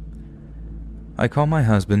 I call my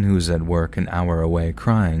husband, who's at work an hour away,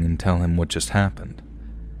 crying, and tell him what just happened.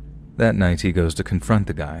 That night he goes to confront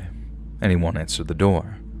the guy, and he won't answer the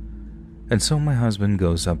door. And so my husband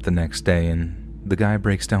goes up the next day, and the guy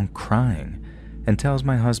breaks down crying and tells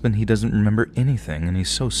my husband he doesn't remember anything and he's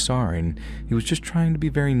so sorry and he was just trying to be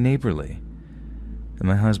very neighborly. And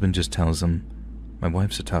my husband just tells him, "My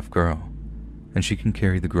wife's a tough girl, and she can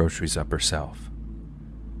carry the groceries up herself."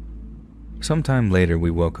 Sometime later we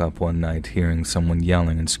woke up one night hearing someone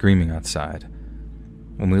yelling and screaming outside.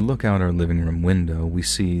 When we look out our living room window, we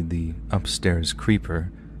see the upstairs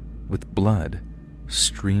creeper with blood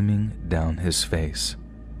streaming down his face.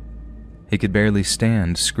 He could barely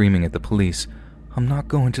stand, screaming at the police, "I'm not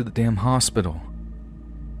going to the damn hospital."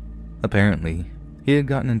 Apparently, he had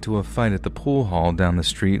gotten into a fight at the pool hall down the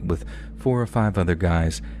street with 4 or 5 other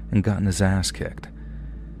guys and gotten his ass kicked.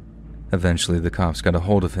 Eventually, the cops got a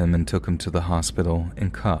hold of him and took him to the hospital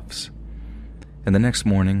in cuffs. And the next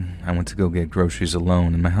morning, I went to go get groceries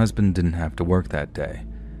alone, and my husband didn't have to work that day.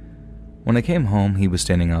 When I came home, he was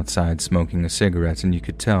standing outside smoking a cigarette, and you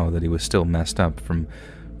could tell that he was still messed up from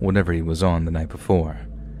whatever he was on the night before.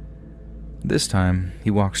 This time, he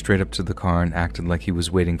walked straight up to the car and acted like he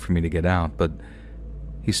was waiting for me to get out, but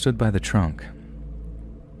he stood by the trunk.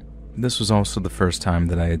 This was also the first time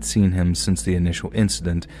that I had seen him since the initial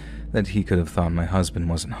incident that he could have thought my husband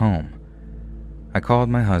wasn't home. I called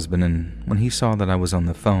my husband, and when he saw that I was on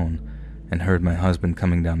the phone and heard my husband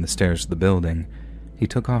coming down the stairs of the building, he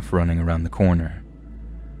took off running around the corner.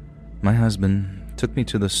 My husband took me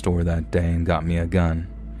to the store that day and got me a gun.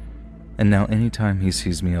 And now anytime he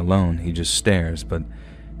sees me alone, he just stares, but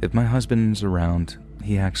if my husband is around,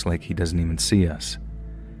 he acts like he doesn't even see us.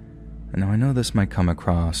 And now I know this might come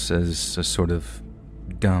across as a sort of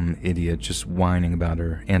dumb idiot just whining about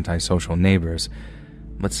her antisocial neighbors,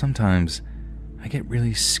 but sometimes I get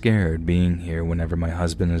really scared being here whenever my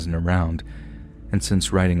husband isn't around, and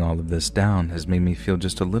since writing all of this down has made me feel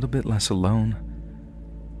just a little bit less alone,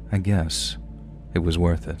 I guess it was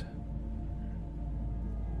worth it.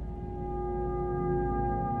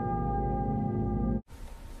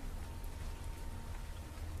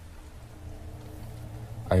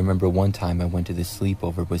 I remember one time I went to this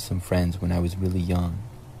sleepover with some friends when I was really young.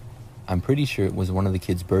 I'm pretty sure it was one of the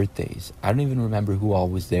kids' birthdays. I don't even remember who all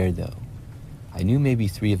was there though. I knew maybe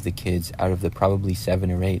 3 of the kids out of the probably 7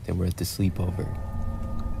 or 8 that were at the sleepover.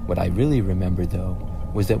 What I really remember though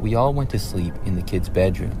was that we all went to sleep in the kids'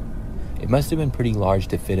 bedroom. It must have been pretty large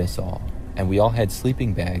to fit us all, and we all had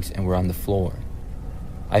sleeping bags and were on the floor.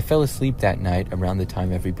 I fell asleep that night around the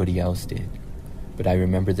time everybody else did, but I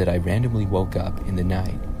remember that I randomly woke up in the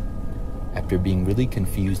night after being really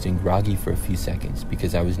confused and groggy for a few seconds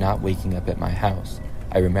because I was not waking up at my house.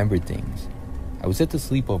 I remembered things. I was at the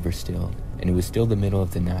sleepover still, and it was still the middle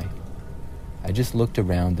of the night. I just looked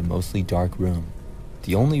around the mostly dark room.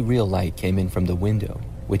 The only real light came in from the window,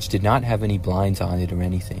 which did not have any blinds on it or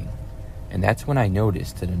anything, and that's when I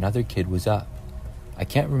noticed that another kid was up. I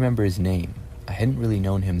can't remember his name. I hadn't really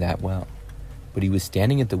known him that well, but he was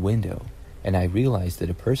standing at the window, and I realized that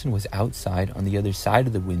a person was outside on the other side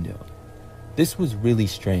of the window. This was really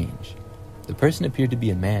strange. The person appeared to be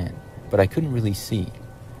a man, but I couldn't really see.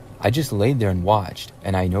 I just laid there and watched,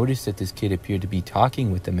 and I noticed that this kid appeared to be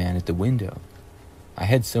talking with the man at the window. I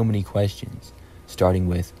had so many questions, starting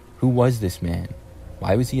with, who was this man?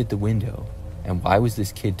 Why was he at the window? And why was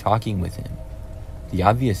this kid talking with him? The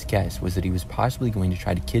obvious guess was that he was possibly going to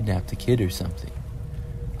try to kidnap the kid or something.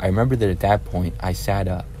 I remember that at that point, I sat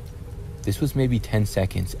up. This was maybe 10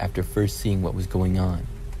 seconds after first seeing what was going on.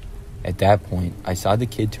 At that point, I saw the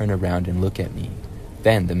kid turn around and look at me.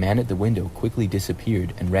 Then the man at the window quickly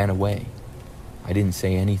disappeared and ran away. I didn't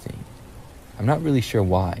say anything. I'm not really sure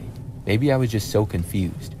why. Maybe I was just so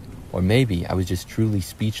confused, or maybe I was just truly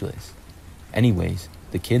speechless. Anyways,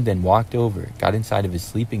 the kid then walked over, got inside of his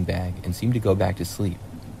sleeping bag, and seemed to go back to sleep.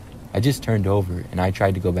 I just turned over and I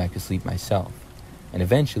tried to go back to sleep myself. And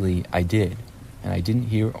eventually I did, and I didn't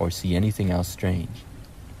hear or see anything else strange.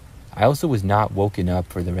 I also was not woken up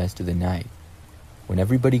for the rest of the night. When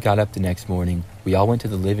everybody got up the next morning, we all went to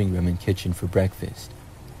the living room and kitchen for breakfast.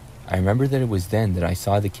 I remember that it was then that I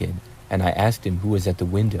saw the kid, and I asked him who was at the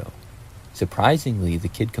window. Surprisingly, the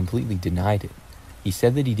kid completely denied it. He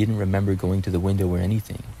said that he didn't remember going to the window or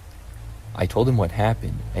anything. I told him what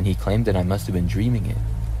happened, and he claimed that I must have been dreaming it.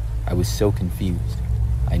 I was so confused.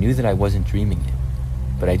 I knew that I wasn't dreaming it,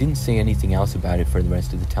 but I didn't say anything else about it for the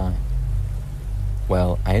rest of the time.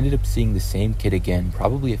 Well, I ended up seeing the same kid again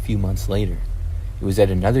probably a few months later. It was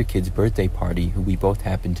at another kid's birthday party who we both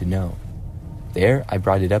happened to know. There, I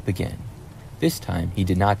brought it up again. This time, he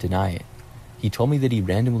did not deny it. He told me that he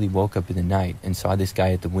randomly woke up in the night and saw this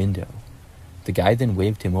guy at the window. The guy then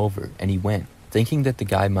waved him over, and he went, thinking that the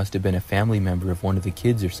guy must have been a family member of one of the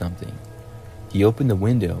kids or something. He opened the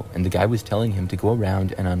window, and the guy was telling him to go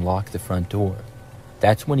around and unlock the front door.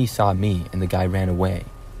 That's when he saw me, and the guy ran away.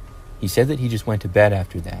 He said that he just went to bed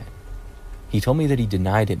after that. He told me that he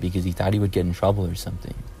denied it because he thought he would get in trouble or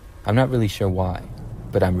something. I'm not really sure why,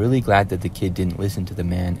 but I'm really glad that the kid didn't listen to the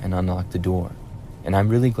man and unlock the door. And I'm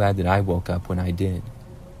really glad that I woke up when I did.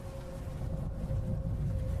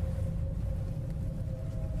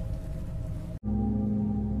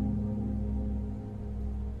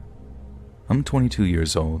 I'm 22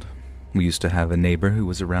 years old. We used to have a neighbor who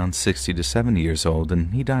was around 60 to 70 years old,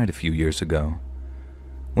 and he died a few years ago.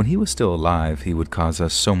 When he was still alive, he would cause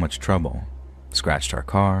us so much trouble. Scratched our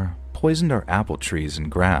car, poisoned our apple trees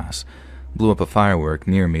and grass, blew up a firework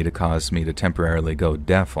near me to cause me to temporarily go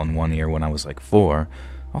deaf on one ear when I was like 4,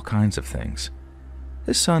 all kinds of things.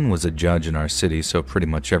 His son was a judge in our city, so pretty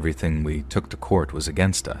much everything we took to court was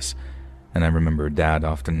against us, and I remember Dad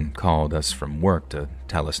often called us from work to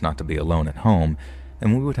tell us not to be alone at home,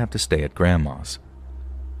 and we would have to stay at Grandma's.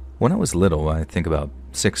 When I was little, I think about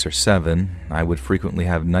 6 or 7, I would frequently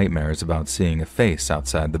have nightmares about seeing a face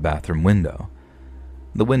outside the bathroom window.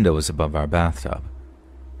 The window is above our bathtub.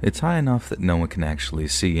 It's high enough that no one can actually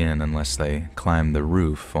see in unless they climb the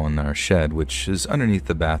roof on our shed, which is underneath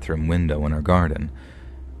the bathroom window in our garden.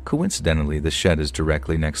 Coincidentally, the shed is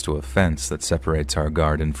directly next to a fence that separates our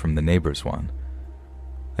garden from the neighbor's one.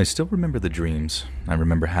 I still remember the dreams. I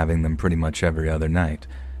remember having them pretty much every other night,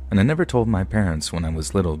 and I never told my parents when I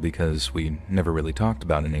was little because we never really talked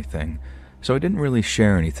about anything, so I didn't really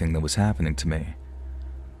share anything that was happening to me.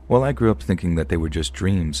 Well, I grew up thinking that they were just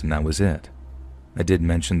dreams and that was it. I did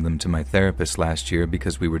mention them to my therapist last year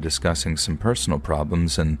because we were discussing some personal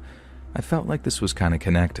problems, and I felt like this was kind of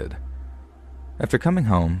connected. After coming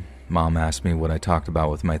home, Mom asked me what I talked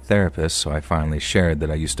about with my therapist, so I finally shared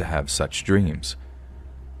that I used to have such dreams.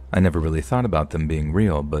 I never really thought about them being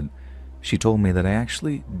real, but she told me that I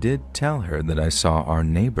actually did tell her that I saw our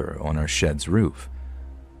neighbor on our shed's roof.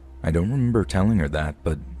 I don't remember telling her that,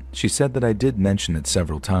 but she said that I did mention it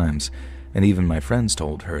several times, and even my friends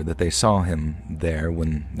told her that they saw him there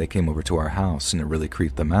when they came over to our house, and it really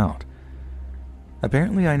creeped them out.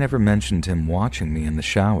 Apparently, I never mentioned him watching me in the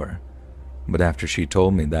shower, but after she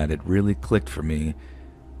told me that, it really clicked for me,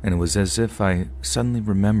 and it was as if I suddenly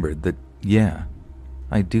remembered that, yeah,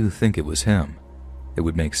 I do think it was him. It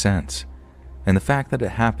would make sense, and the fact that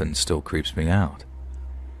it happened still creeps me out.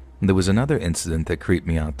 There was another incident that creeped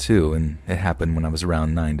me out too, and it happened when I was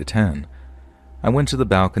around 9 to 10. I went to the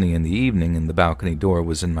balcony in the evening, and the balcony door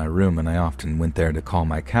was in my room, and I often went there to call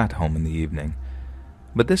my cat home in the evening.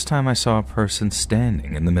 But this time I saw a person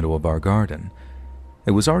standing in the middle of our garden.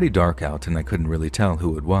 It was already dark out, and I couldn't really tell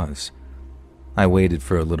who it was. I waited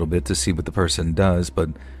for a little bit to see what the person does, but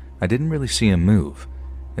I didn't really see him move.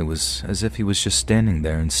 It was as if he was just standing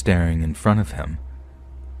there and staring in front of him.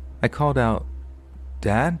 I called out,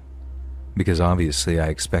 "Dad?" because obviously I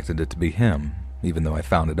expected it to be him, even though I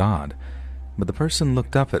found it odd. but the person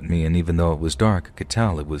looked up at me, and even though it was dark, I could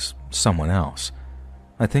tell it was someone else.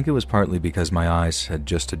 I think it was partly because my eyes had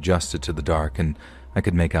just adjusted to the dark and I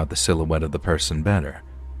could make out the silhouette of the person better.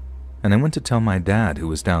 And I went to tell my dad, who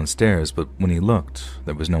was downstairs, but when he looked,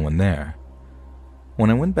 there was no one there.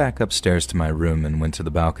 When I went back upstairs to my room and went to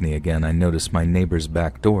the balcony again, I noticed my neighbor's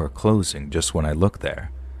back door closing just when I looked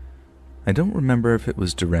there. I don't remember if it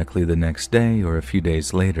was directly the next day or a few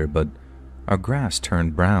days later, but our grass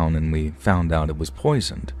turned brown and we found out it was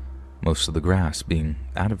poisoned, most of the grass being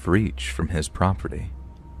out of reach from his property.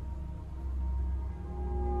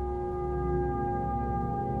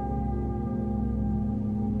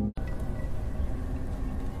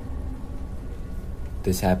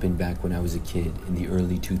 This happened back when I was a kid in the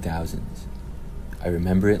early 2000s. I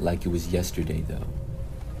remember it like it was yesterday though.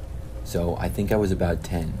 So I think I was about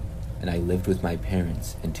 10, and I lived with my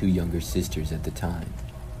parents and 2 younger sisters at the time.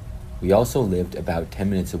 We also lived about 10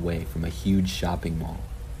 minutes away from a huge shopping mall.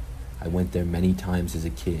 I went there many times as a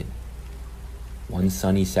kid. One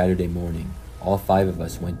sunny Saturday morning, all 5 of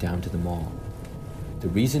us went down to the mall. The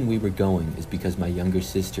reason we were going is because my younger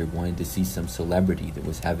sister wanted to see some celebrity that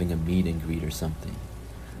was having a meet and greet or something.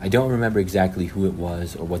 I don't remember exactly who it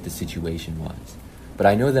was or what the situation was, but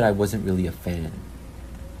I know that I wasn't really a fan.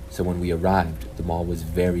 So when we arrived, the mall was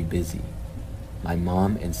very busy. My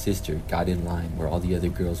mom and sister got in line where all the other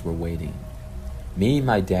girls were waiting. Me,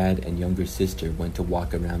 my dad, and younger sister went to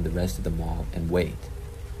walk around the rest of the mall and wait.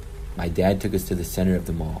 My dad took us to the center of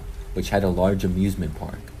the mall, which had a large amusement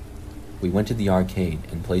park. We went to the arcade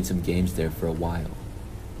and played some games there for a while.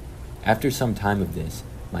 After some time of this,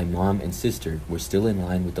 my mom and sister were still in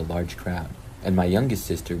line with the large crowd, and my youngest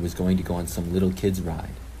sister was going to go on some little kids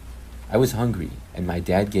ride. I was hungry, and my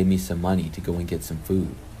dad gave me some money to go and get some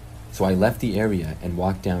food. So I left the area and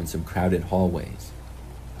walked down some crowded hallways.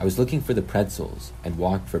 I was looking for the pretzels and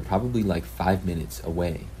walked for probably like 5 minutes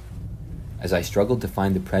away. As I struggled to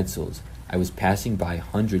find the pretzels, I was passing by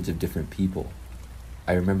hundreds of different people.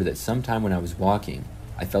 I remember that sometime when I was walking,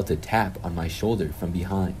 I felt a tap on my shoulder from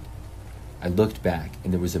behind. I looked back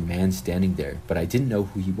and there was a man standing there, but I didn't know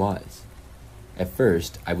who he was. At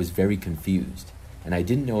first, I was very confused, and I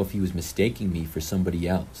didn't know if he was mistaking me for somebody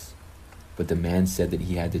else. But the man said that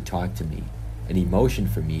he had to talk to me, and he motioned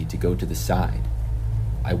for me to go to the side.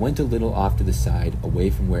 I went a little off to the side, away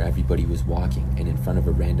from where everybody was walking and in front of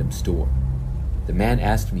a random store. The man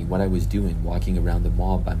asked me what I was doing walking around the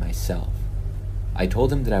mall by myself. I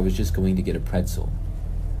told him that I was just going to get a pretzel.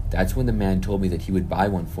 That's when the man told me that he would buy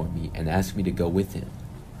one for me and asked me to go with him.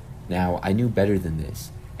 Now, I knew better than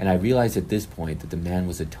this, and I realized at this point that the man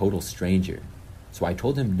was a total stranger, so I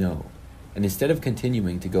told him no, and instead of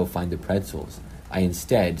continuing to go find the pretzels, I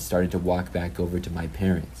instead started to walk back over to my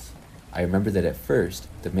parents. I remember that at first,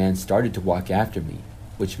 the man started to walk after me,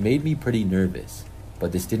 which made me pretty nervous,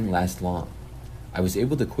 but this didn't last long. I was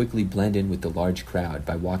able to quickly blend in with the large crowd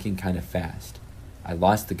by walking kind of fast. I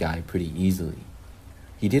lost the guy pretty easily.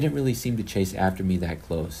 He didn't really seem to chase after me that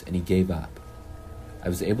close, and he gave up. I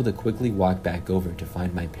was able to quickly walk back over to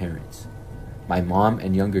find my parents. My mom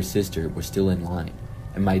and younger sister were still in line,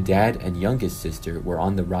 and my dad and youngest sister were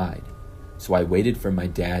on the ride. So I waited for my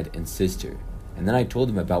dad and sister, and then I told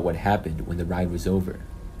them about what happened when the ride was over.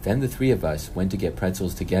 Then the 3 of us went to get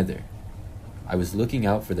pretzels together. I was looking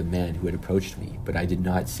out for the man who had approached me, but I did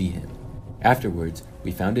not see him. Afterwards,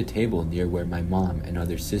 we found a table near where my mom and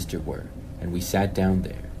other sister were, and we sat down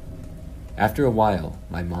there. After a while,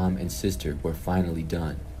 my mom and sister were finally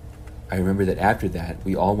done. I remember that after that,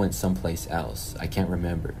 we all went someplace else, I can't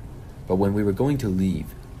remember. But when we were going to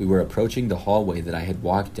leave, we were approaching the hallway that I had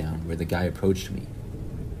walked down where the guy approached me.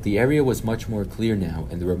 The area was much more clear now,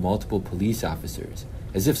 and there were multiple police officers,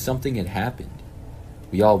 as if something had happened.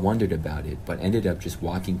 We all wondered about it, but ended up just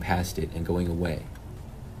walking past it and going away.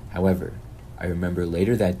 However, I remember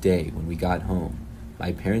later that day when we got home,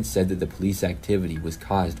 my parents said that the police activity was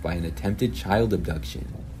caused by an attempted child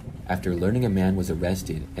abduction. After learning a man was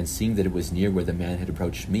arrested and seeing that it was near where the man had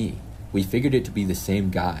approached me, we figured it to be the same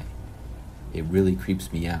guy. It really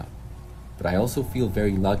creeps me out. But I also feel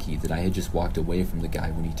very lucky that I had just walked away from the guy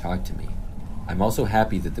when he talked to me. I'm also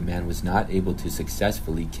happy that the man was not able to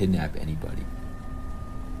successfully kidnap anybody.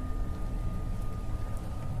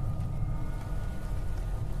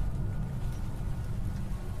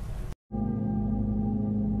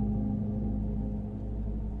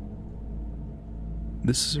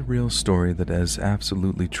 This is a real story that has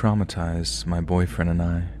absolutely traumatized my boyfriend and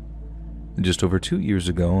I. Just over 2 years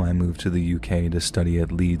ago, I moved to the UK to study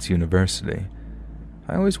at Leeds University.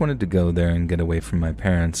 I always wanted to go there and get away from my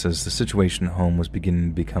parents, as the situation at home was beginning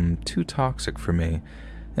to become too toxic for me,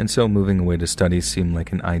 and so moving away to study seemed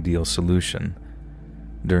like an ideal solution.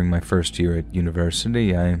 During my first year at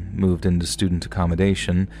university, I moved into student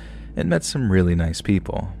accommodation and met some really nice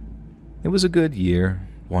people. It was a good year,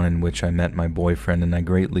 one in which I met my boyfriend, and I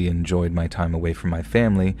greatly enjoyed my time away from my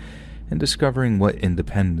family and discovering what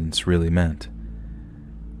independence really meant.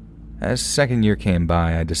 As second year came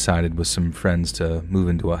by, I decided with some friends to move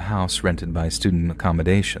into a house rented by student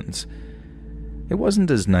accommodations. It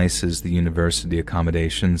wasn't as nice as the university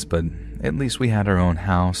accommodations, but at least we had our own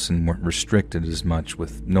house and weren't restricted as much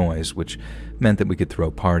with noise, which meant that we could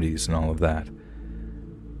throw parties and all of that.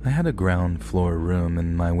 I had a ground floor room,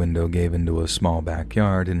 and my window gave into a small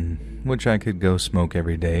backyard in which I could go smoke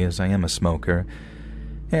every day, as I am a smoker,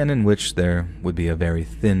 and in which there would be a very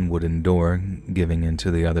thin wooden door giving into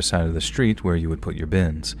the other side of the street where you would put your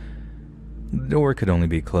bins. The door could only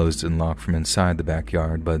be closed and locked from inside the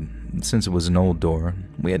backyard, but since it was an old door,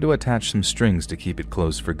 we had to attach some strings to keep it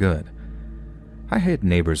closed for good. I had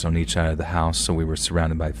neighbors on each side of the house, so we were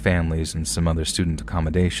surrounded by families and some other student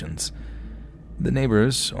accommodations. The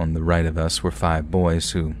neighbors on the right of us were 5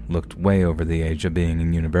 boys who looked way over the age of being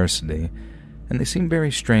in university, and they seemed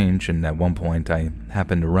very strange, and at one point I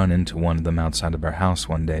happened to run into one of them outside of our house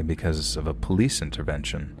one day because of a police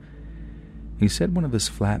intervention. He said one of his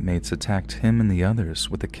flatmates attacked him and the others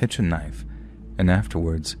with a kitchen knife, and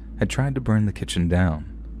afterwards had tried to burn the kitchen down.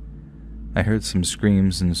 I heard some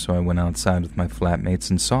screams, and so I went outside with my flatmates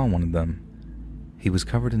and saw one of them. He was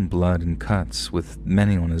covered in blood and cuts, with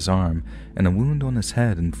many on his arm, and a wound on his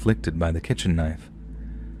head inflicted by the kitchen knife.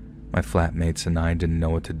 My flatmates and I didn't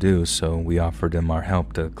know what to do, so we offered him our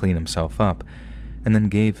help to clean himself up, and then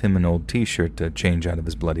gave him an old t-shirt to change out of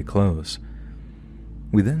his bloody clothes.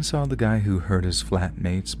 We then saw the guy who hurt his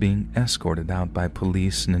flatmates being escorted out by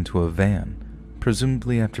police and into a van,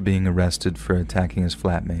 presumably after being arrested for attacking his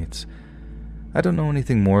flatmates. I don't know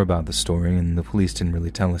anything more about the story, and the police didn't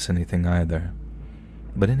really tell us anything either.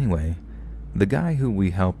 But anyway, the guy who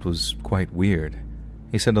we helped was quite weird.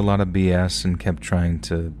 He said a lot of BS and kept trying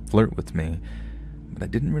to flirt with me, but I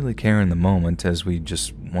didn't really care in the moment, as we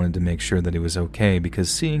just wanted to make sure that he was okay,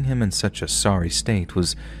 because seeing him in such a sorry state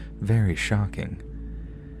was very shocking.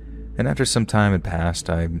 And after some time had passed,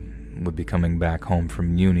 I would be coming back home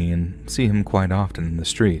from uni and see him quite often in the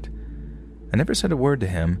street. I never said a word to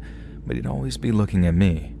him, but he'd always be looking at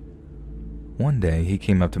me. One day, he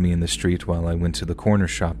came up to me in the street while I went to the corner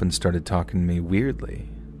shop and started talking to me weirdly,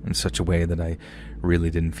 in such a way that I really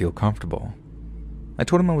didn't feel comfortable. I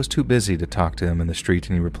told him I was too busy to talk to him in the street,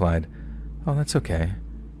 and he replied, "Oh, that's okay.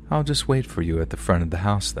 I'll just wait for you at the front of the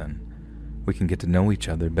house then. We can get to know each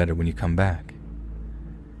other better when you come back."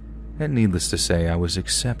 And needless to say, I was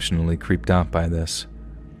exceptionally creeped out by this.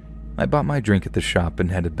 I bought my drink at the shop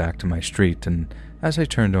and headed back to my street, and as I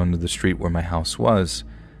turned onto the street where my house was,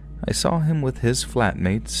 I saw him with his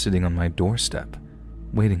flatmate sitting on my doorstep,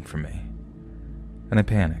 waiting for me. And I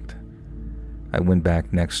panicked. I went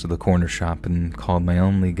back next to the corner shop and called my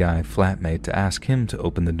only guy flatmate to ask him to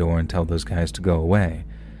open the door and tell those guys to go away.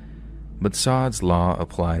 But Sod's law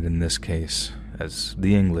applied in this case, as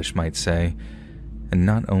the English might say, and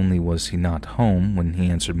not only was he not home when he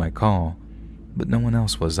answered my call, but no one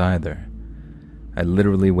else was either. I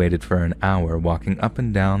literally waited for an hour walking up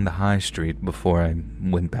and down the high street before I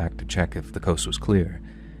went back to check if the coast was clear.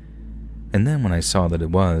 And then when I saw that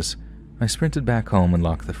it was, I sprinted back home and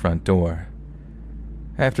locked the front door.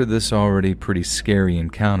 After this already pretty scary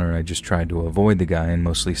encounter, I just tried to avoid the guy and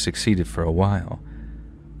mostly succeeded for a while.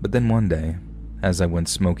 But then one day, as I went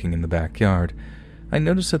smoking in the backyard, I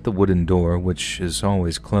noticed that the wooden door, which is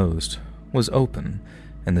always closed, was open,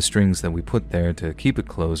 and the strings that we put there to keep it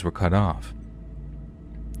closed were cut off.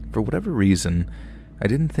 For whatever reason, I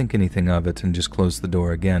didn't think anything of it and just closed the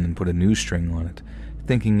door again and put a new string on it,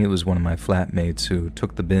 thinking it was one of my flatmates who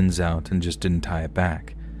took the bins out and just didn't tie it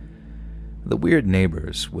back. The weird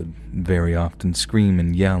neighbors would very often scream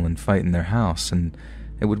and yell and fight in their house, and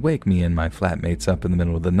it would wake me and my flatmates up in the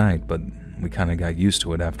middle of the night, but we kind of got used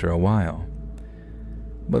to it after a while.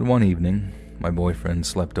 But one evening, my boyfriend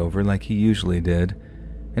slept over like he usually did,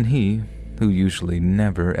 and he, who usually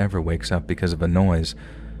never ever wakes up because of a noise,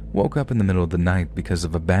 woke up in the middle of the night because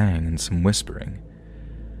of a bang and some whispering.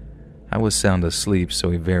 I was sound asleep, so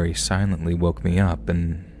he very silently woke me up,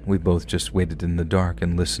 and we both just waited in the dark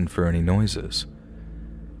and listened for any noises.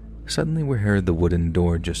 Suddenly we heard the wooden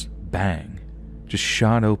door just bang, just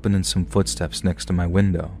shot open, and some footsteps next to my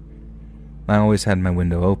window. I always had my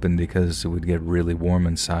window open because it would get really warm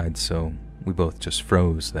inside, so we both just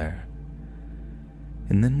froze there.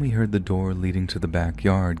 And then we heard the door leading to the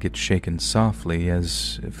backyard get shaken softly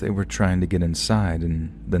as if they were trying to get inside,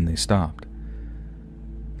 and then they stopped.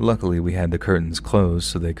 Luckily, we had the curtains closed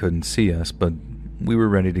so they couldn't see us, but we were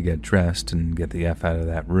ready to get dressed and get the F out of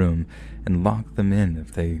that room and lock them in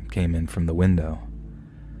if they came in from the window.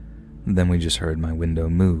 Then we just heard my window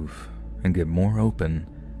move and get more open,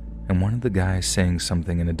 and one of the guys saying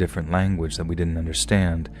something in a different language that we didn't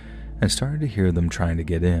understand, and started to hear them trying to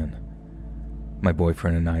get in. My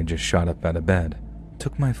boyfriend and I just shot up out of bed,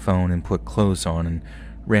 took my phone and put clothes on, and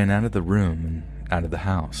ran out of the room and out of the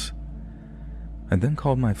house. I then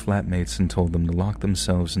called my flatmates and told them to lock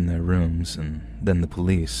themselves in their rooms, and then the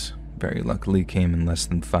police, very luckily, came in less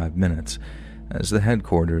than 5 minutes, as the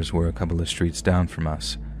headquarters were a couple of streets down from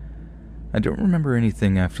us. I don't remember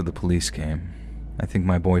anything after the police came. I think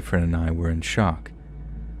my boyfriend and I were in shock.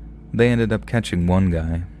 They ended up catching one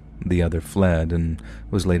guy. The other fled and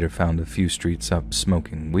was later found a few streets up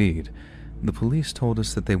smoking weed. The police told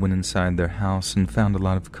us that they went inside their house and found a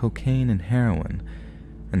lot of cocaine and heroin,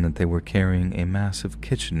 and that they were carrying a massive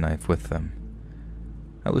kitchen knife with them.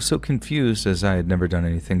 I was so confused, as I had never done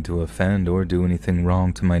anything to offend or do anything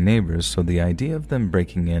wrong to my neighbors, so the idea of them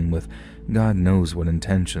breaking in with God knows what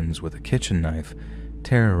intentions with a kitchen knife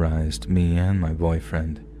terrorized me and my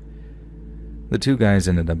boyfriend. The 2 guys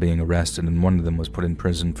ended up being arrested, and one of them was put in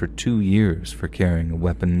prison for 2 years for carrying a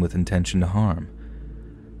weapon with intention to harm.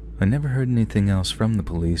 I never heard anything else from the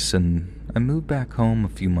police, and I moved back home a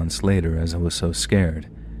few months later as I was so scared,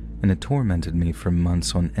 and it tormented me for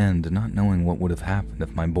months on end, not knowing what would have happened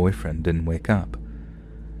if my boyfriend didn't wake up.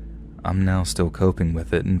 I'm now still coping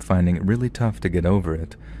with it and finding it really tough to get over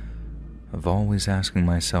it, of always asking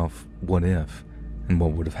myself, what if, and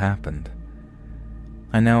what would have happened.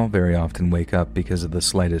 I now very often wake up because of the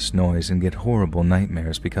slightest noise and get horrible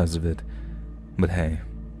nightmares because of it. But hey,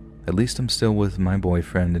 at least I'm still with my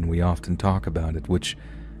boyfriend and we often talk about it, which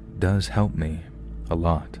does help me a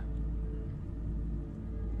lot.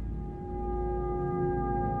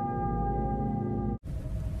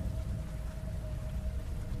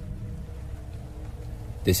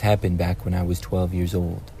 This happened back when I was 12 years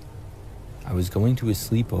old. I was going to a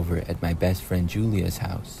sleepover at my best friend Julia's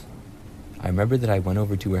house. I remember that I went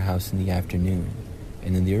over to her house in the afternoon,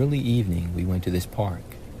 and in the early evening we went to this park.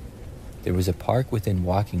 There was a park within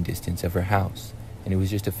walking distance of her house, and it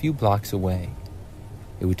was just a few blocks away.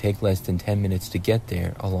 It would take less than 10 minutes to get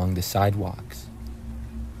there along the sidewalks.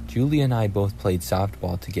 Julia and I both played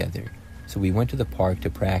softball together, so we went to the park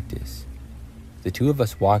to practice. The 2 of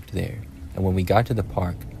us walked there, and when we got to the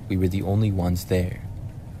park, we were the only ones there.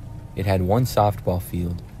 It had one softball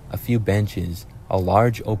field, a few benches, a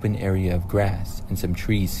large open area of grass, and some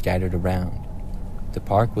trees scattered around. The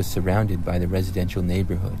park was surrounded by the residential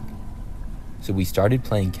neighborhood. So we started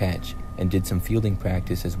playing catch and did some fielding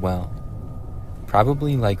practice as well.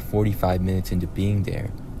 Probably like 45 minutes into being there,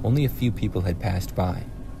 only a few people had passed by.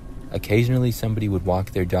 Occasionally somebody would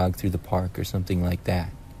walk their dog through the park or something like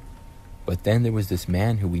that. But then there was this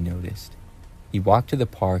man who we noticed. He walked to the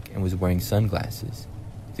park and was wearing sunglasses.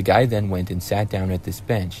 The guy then went and sat down at this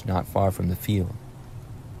bench not far from the field.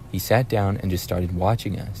 He sat down and just started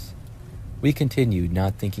watching us. We continued,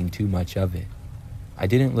 not thinking too much of it. I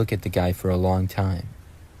didn't look at the guy for a long time.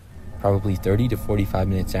 Probably 30 to 45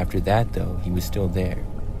 minutes after that, though, he was still there,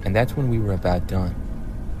 and that's when we were about done.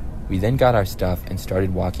 We then got our stuff and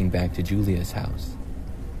started walking back to Julia's house.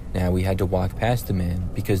 Now we had to walk past the man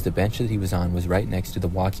because the bench that he was on was right next to the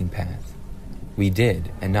walking path. We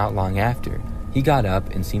did, and not long after, he got up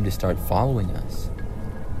and seemed to start following us.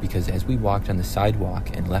 Because as we walked on the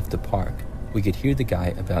sidewalk and left the park, we could hear the guy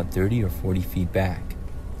about 30 or 40 feet back.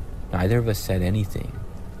 Neither of us said anything,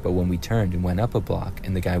 but when we turned and went up a block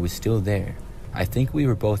and the guy was still there, I think we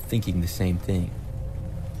were both thinking the same thing.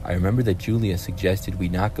 I remember that Julia suggested we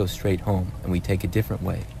not go straight home and we take a different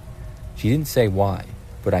way. She didn't say why,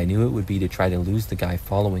 but I knew it would be to try to lose the guy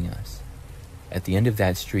following us. At the end of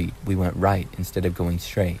that street, we went right instead of going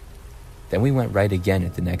straight. Then we went right again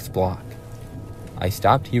at the next block. I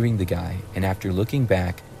stopped hearing the guy, and after looking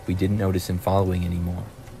back, we didn't notice him following anymore.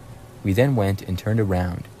 We then went and turned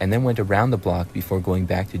around, and then went around the block before going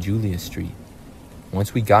back to Julia Street.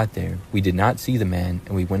 Once we got there, we did not see the man,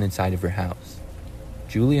 and we went inside of her house.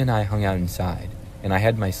 Julia and I hung out inside, and I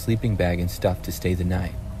had my sleeping bag and stuff to stay the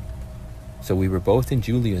night. So we were both in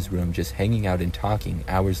Julia's room just hanging out and talking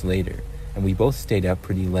hours later, and we both stayed up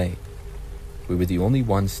pretty late. We were the only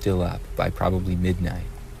ones still up by probably midnight.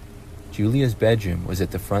 Julia's bedroom was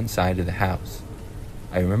at the front side of the house.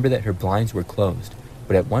 I remember that her blinds were closed,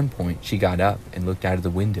 but at one point she got up and looked out of the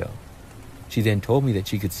window. She then told me that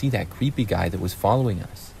she could see that creepy guy that was following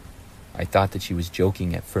us. I thought that she was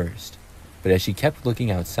joking at first, but as she kept looking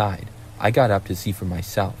outside, I got up to see for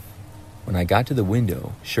myself. When I got to the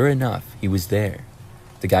window, sure enough, he was there.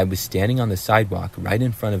 The guy was standing on the sidewalk right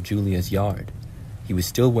in front of Julia's yard. He was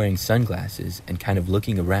still wearing sunglasses and kind of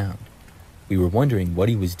looking around. We were wondering what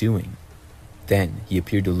he was doing. Then he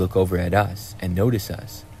appeared to look over at us and notice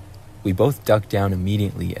us. We both ducked down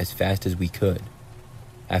immediately as fast as we could.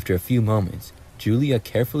 After a few moments, Julia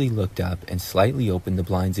carefully looked up and slightly opened the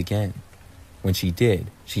blinds again. When she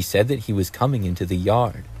did, she said that he was coming into the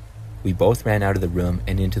yard. We both ran out of the room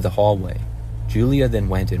and into the hallway. Julia then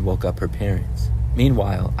went and woke up her parents.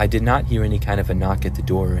 Meanwhile, I did not hear any kind of a knock at the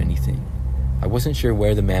door or anything. I wasn't sure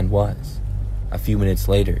where the man was. A few minutes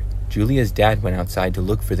later, Julia's dad went outside to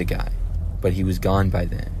look for the guy, but he was gone by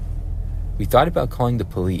then. We thought about calling the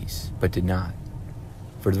police, but did not.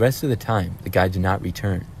 For the rest of the time, the guy did not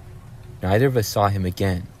return. Neither of us saw him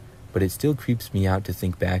again, but it still creeps me out to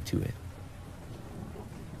think back to it.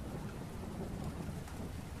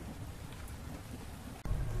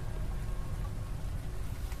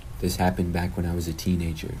 This happened back when I was a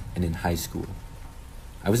teenager and in high school.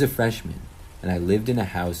 I was a freshman, and I lived in a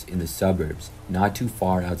house in the suburbs, not too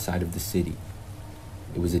far outside of the city.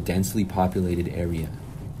 It was a densely populated area,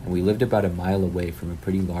 and we lived about a mile away from a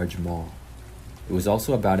pretty large mall. It was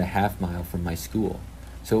also about a half-mile from my school,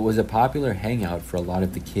 so it was a popular hangout for a lot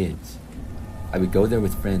of the kids. I would go there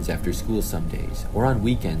with friends after school some days, or on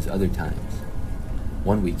weekends other times.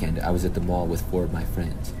 One weekend, I was at the mall with 4 of my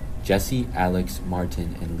friends, Jesse, Alex,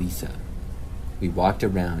 Martin, and Lisa. We walked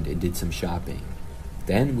around and did some shopping.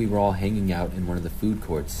 Then we were all hanging out in one of the food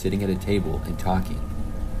courts, sitting at a table and talking.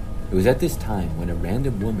 It was at this time when a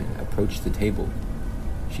random woman approached the table.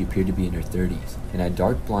 She appeared to be in her 30s and had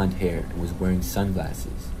dark blonde hair and was wearing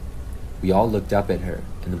sunglasses. We all looked up at her,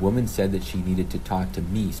 and the woman said that she needed to talk to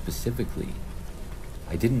me specifically.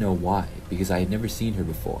 I didn't know why, because I had never seen her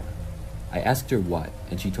before. I asked her what,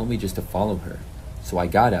 and she told me just to follow her. So I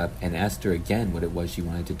got up and asked her again what it was she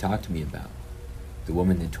wanted to talk to me about. The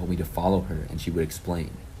woman then told me to follow her and she would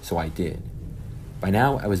explain, so I did. By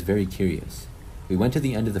now, I was very curious. We went to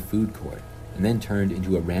the end of the food court and then turned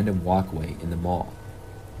into a random walkway in the mall.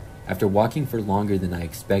 After walking for longer than I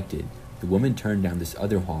expected, the woman turned down this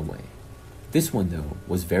other hallway. This one, though,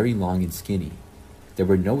 was very long and skinny. There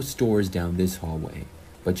were no stores down this hallway,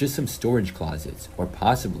 but just some storage closets or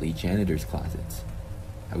possibly janitor's closets.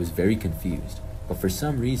 I was very confused, but for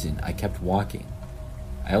some reason I kept walking.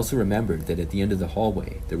 I also remembered that at the end of the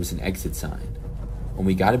hallway there was an exit sign. When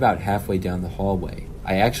we got about halfway down the hallway,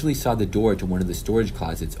 I actually saw the door to one of the storage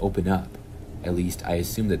closets open up. At least I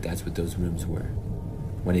assumed that that's what those rooms were.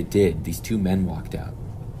 When it did, these 2 men walked out.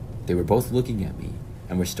 They were both looking at me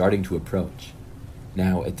and were starting to approach.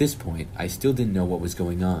 Now, at this point, I still didn't know what was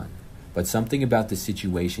going on, but something about the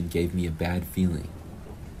situation gave me a bad feeling.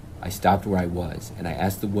 I stopped where I was and I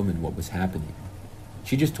asked the woman what was happening.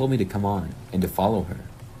 She just told me to come on and to follow her.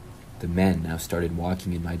 The men now started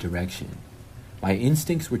walking in my direction. My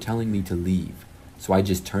instincts were telling me to leave, so I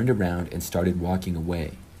just turned around and started walking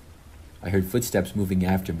away. I heard footsteps moving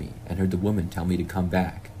after me and heard the woman tell me to come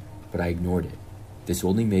back, but I ignored it. This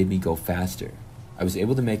only made me go faster. I was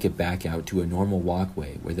able to make it back out to a normal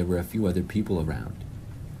walkway where there were a few other people around.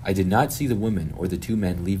 I did not see the woman or the 2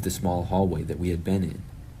 men leave the small hallway that we had been in.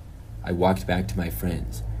 I walked back to my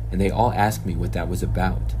friends, and they all asked me what that was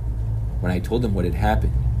about. When I told them what had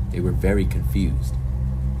happened, they were very confused.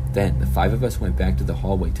 Then the 5 of us went back to the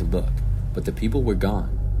hallway to look, but the people were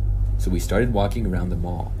gone. So we started walking around the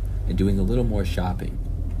mall and doing a little more shopping.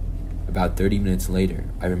 About 30 minutes later,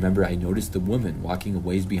 I remember I noticed the woman walking a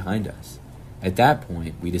ways behind us. At that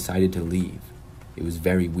point, we decided to leave. It was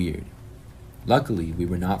very weird. Luckily, we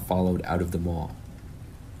were not followed out of the mall.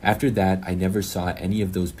 After that, I never saw any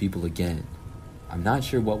of those people again. I'm not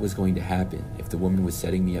sure what was going to happen, if the woman was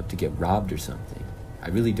setting me up to get robbed or something. I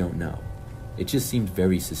really don't know. It just seemed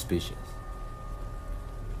very suspicious.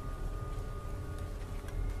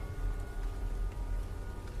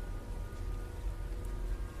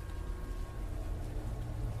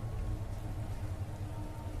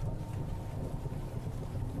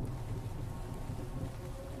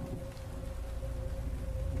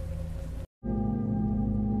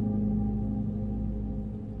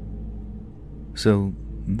 So,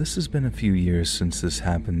 this has been a few years since this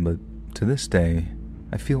happened, but to this day,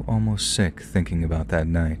 I feel almost sick thinking about that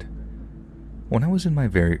night. When I was in my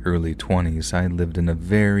very early 20s, I lived in a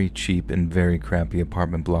very cheap and very crappy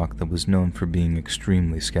apartment block that was known for being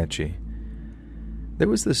extremely sketchy. There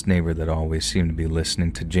was this neighbor that always seemed to be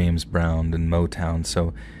listening to James Brown and Motown,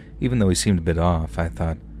 so even though he seemed a bit off, I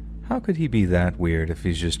thought, how could he be that weird if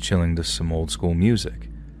he's just chilling to some old school music?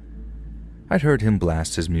 I'd heard him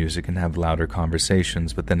blast his music and have louder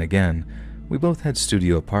conversations, but then again, we both had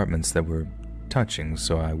studio apartments that were touching,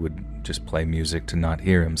 so I would just play music to not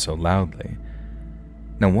hear him so loudly.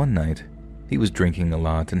 Now one night, he was drinking a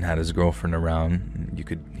lot and had his girlfriend around. You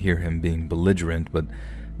could hear him being belligerent, but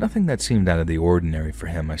nothing that seemed out of the ordinary for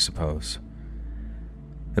him, I suppose.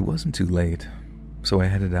 It wasn't too late, so I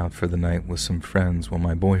headed out for the night with some friends while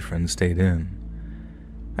my boyfriend stayed in.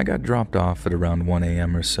 I got dropped off at around 1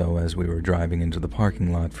 a.m. or so as we were driving into the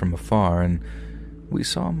parking lot from afar, and we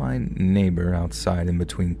saw my neighbor outside in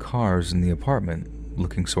between cars in the apartment,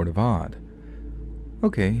 looking sort of odd.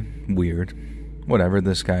 Okay, weird. Whatever,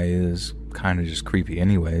 this guy is kinda just creepy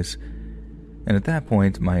anyways. And at that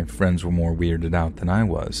point, my friends were more weirded out than I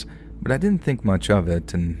was, but I didn't think much of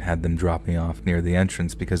it and had them drop me off near the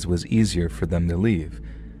entrance because it was easier for them to leave.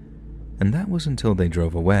 And that was until they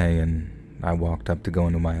drove away and I walked up to go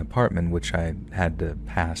into my apartment, which I had to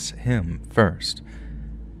pass him first.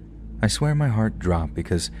 I swear my heart dropped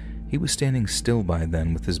because he was standing still by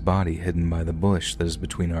then with his body hidden by the bush that is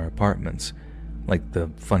between our apartments, like the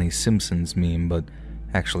funny Simpsons meme, but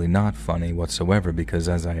actually not funny whatsoever because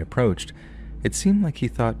as I approached, it seemed like he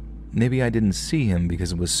thought maybe I didn't see him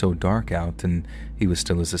because it was so dark out and he was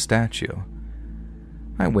still as a statue.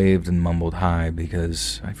 I waved and mumbled hi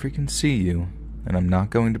because I freaking see you, and I'm not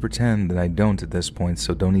going to pretend that I don't at this point,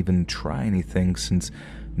 so don't even try anything since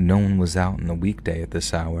no one was out on a weekday at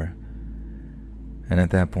this hour. And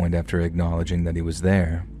at that point, after acknowledging that he was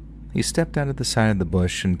there, he stepped out of the side of the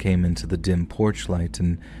bush and came into the dim porch light,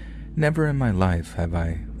 and never in my life have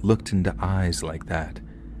I looked into eyes like that,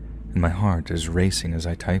 and my heart is racing as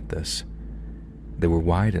I type this. They were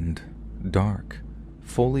widened, dark,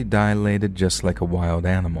 fully dilated just like a wild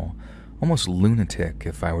animal, almost lunatic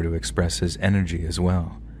if I were to express his energy as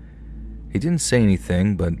well. He didn't say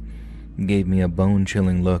anything, but gave me a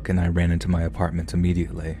bone-chilling look and I ran into my apartment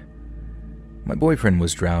immediately. My boyfriend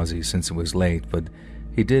was drowsy since it was late, but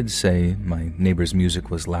he did say my neighbor's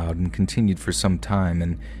music was loud and continued for some time,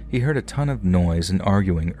 and he heard a ton of noise and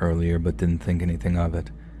arguing earlier but didn't think anything of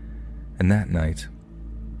it. And that night,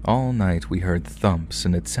 all night we heard thumps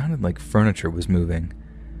and it sounded like furniture was moving.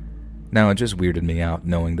 Now it just weirded me out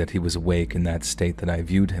knowing that he was awake in that state that I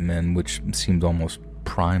viewed him in, which seemed almost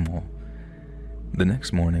primal. The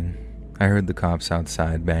next morning, I heard the cops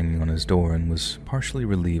outside banging on his door and was partially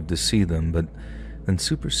relieved to see them, but then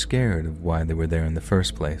super scared of why they were there in the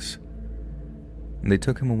first place. They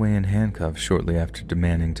took him away in handcuffs shortly after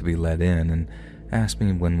demanding to be let in and asked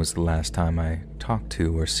me when was the last time I talked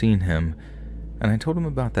to or seen him, and I told him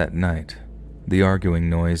about that night. The arguing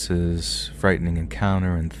noises, frightening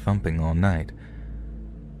encounter, and thumping all night.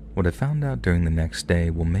 What I found out during the next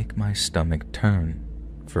day will make my stomach turn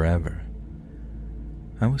forever.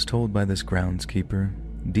 I was told by this groundskeeper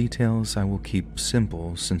details I will keep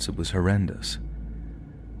simple since it was horrendous.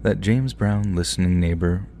 That James Brown listening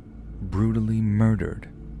neighbor brutally murdered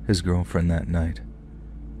his girlfriend that night,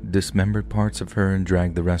 dismembered parts of her and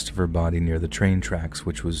dragged the rest of her body near the train tracks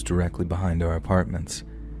which was directly behind our apartments.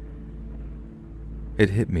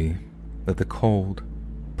 It hit me that the cold,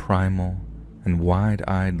 primal, and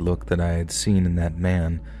wide-eyed look that I had seen in that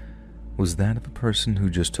man was that of a person who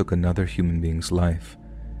just took another human being's life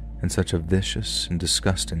in such a vicious and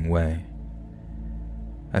disgusting way.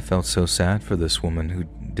 I felt so sad for this woman who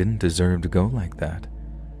didn't deserve to go like that.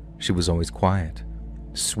 She was always quiet,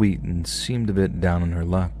 sweet, and seemed a bit down on her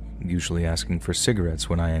luck, usually asking for cigarettes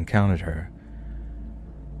when I encountered her.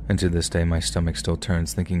 And to this day, my stomach still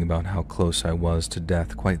turns thinking about how close I was to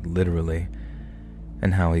death, quite literally,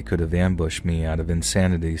 and how he could have ambushed me out of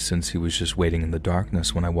insanity since he was just waiting in the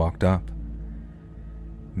darkness when I walked up.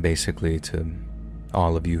 Basically, to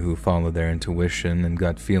all of you who follow their intuition and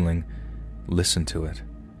gut feeling, listen to it.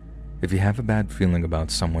 If you have a bad feeling about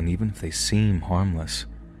someone, even if they seem harmless,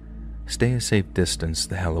 stay a safe distance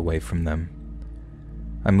the hell away from them.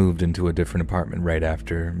 I moved into a different apartment right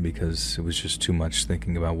after because it was just too much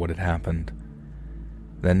thinking about what had happened.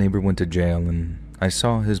 That neighbor went to jail and I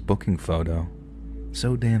saw his booking photo.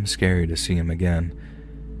 So damn scary to see him again.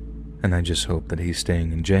 And I just hope that he's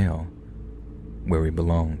staying in jail where he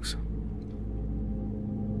belongs.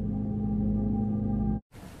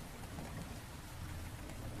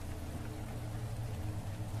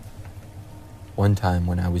 One time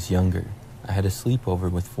when I was younger, I had a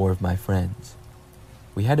sleepover with 4 of my friends.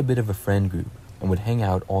 We had a bit of a friend group and would hang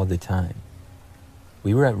out all the time.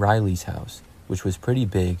 We were at Riley's house, which was pretty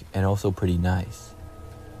big and also pretty nice.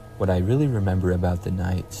 What I really remember about the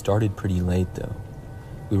night started pretty late though.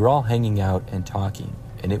 We were all hanging out and talking,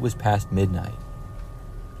 and it was past midnight.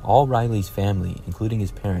 All Riley's family, including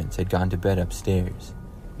his parents, had gone to bed upstairs.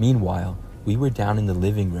 Meanwhile, we were down in the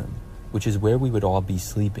living room, which is where we would all be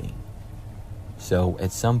sleeping. So,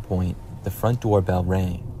 at some point, the front doorbell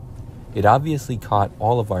rang. It obviously caught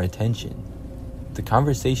all of our attention. The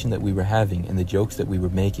conversation that we were having and the jokes that we were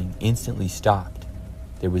making instantly stopped.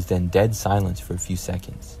 There was then dead silence for a few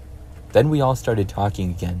seconds. Then we all started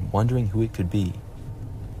talking again, wondering who it could be.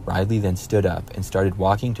 Riley then stood up and started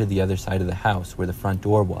walking to the other side of the house where the front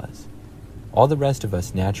door was. All the rest of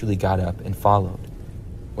us naturally got up and followed.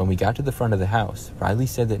 When we got to the front of the house, Riley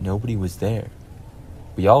said that nobody was there.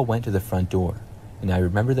 We all went to the front door, and I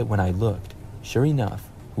remember that when I looked, sure enough,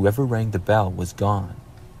 whoever rang the bell was gone.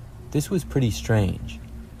 This was pretty strange.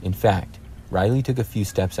 In fact, Riley took a few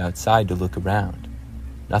steps outside to look around.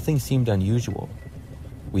 Nothing seemed unusual.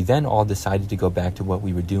 We then all decided to go back to what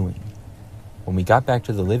we were doing. When we got back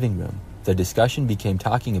to the living room, the discussion became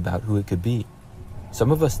talking about who it could be.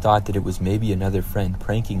 Some of us thought that it was maybe another friend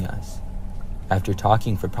pranking us. After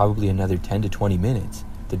talking for probably another 10 to 20 minutes,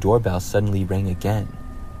 the doorbell suddenly rang again.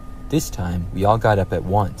 This time, we all got up at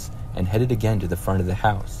once and headed again to the front of the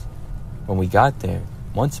house. When we got there,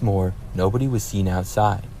 once more, nobody was seen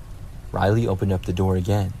outside. Riley opened up the door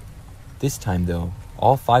again. This time, though,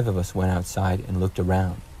 all 5 of us went outside and looked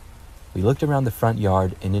around. We looked around the front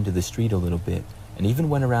yard and into the street a little bit, and even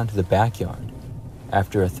went around to the backyard.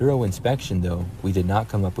 After a thorough inspection, though, we did not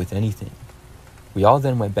come up with anything. We all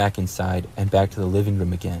then went back inside and back to the living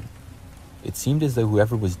room again. It seemed as though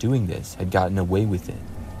whoever was doing this had gotten away with it.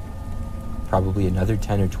 Probably another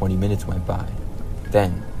 10 or 20 minutes went by.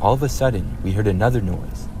 Then, all of a sudden, we heard another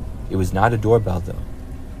noise. It was not a doorbell, though.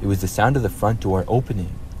 It was the sound of the front door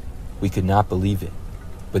opening. We could not believe it.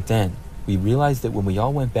 But then, we realized that when we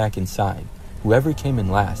all went back inside, whoever came in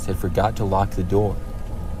last had forgot to lock the door.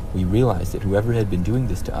 We realized that whoever had been doing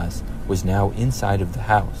this to us was now inside of the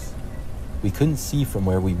house. We couldn't see from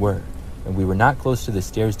where we were, and we were not close to the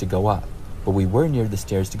stairs to go up, but we were near the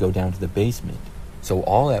stairs to go down to the basement. So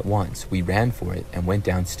all at once, we ran for it and went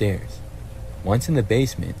downstairs. Once in the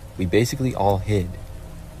basement, we basically all hid.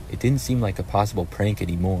 It didn't seem like a possible prank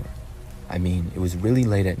anymore. I mean, it was really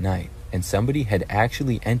late at night, and somebody had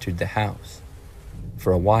actually entered the house.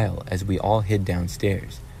 For a while, as we all hid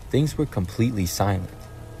downstairs, things were completely silent.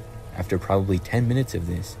 After probably 10 minutes of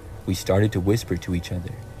this, we started to whisper to each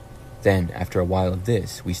other. Then, after a while of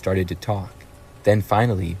this, we started to talk. Then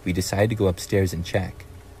finally, we decided to go upstairs and check.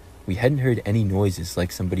 We hadn't heard any noises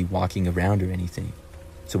like somebody walking around or anything,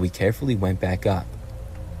 so we carefully went back up.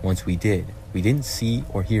 Once we did, we didn't see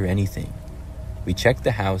or hear anything. We checked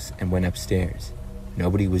the house and went upstairs.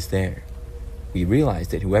 Nobody was there. We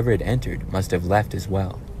realized that whoever had entered must have left as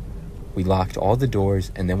well. We locked all the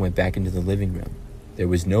doors and then went back into the living room. There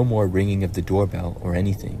was no more ringing of the doorbell or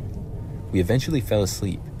anything. We eventually fell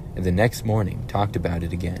asleep, and the next morning talked about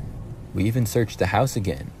it again. We even searched the house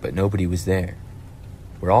again, but nobody was there.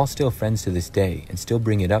 We're all still friends to this day and still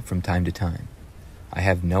bring it up from time to time. I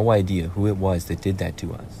have no idea who it was that did that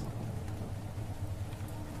to us.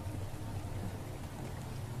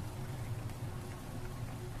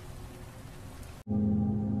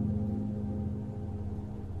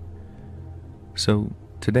 So,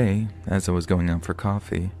 today, as I was going out for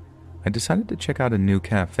coffee, I decided to check out a new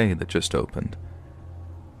cafe that just opened.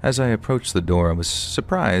 As I approached the door, I was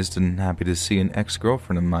surprised and happy to see an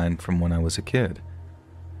ex-girlfriend of mine from when I was a kid.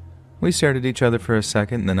 We stared at each other for a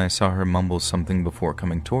second, and then I saw her mumble something before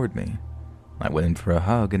coming toward me. I went in for a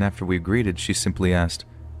hug, and after we greeted, she simply asked,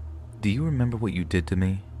 "Do you remember what you did to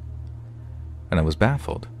me?" And I was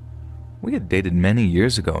baffled. We had dated many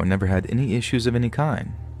years ago and never had any issues of any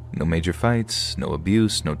kind. No major fights, no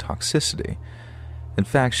abuse, no toxicity. In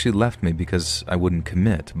fact, she left me because I wouldn't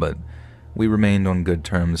commit, but we remained on good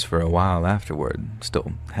terms for a while afterward,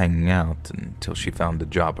 still hanging out until she found a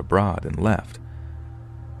job abroad and left.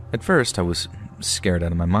 At first, I was scared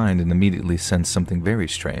out of my mind and immediately sensed something very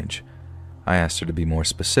strange. I asked her to be more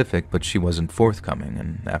specific, but she wasn't forthcoming,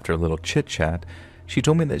 and after a little chit-chat, she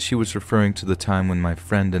told me that she was referring to the time when my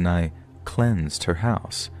friend and I cleansed her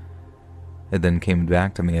house. It then came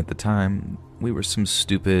back to me at the time, we were some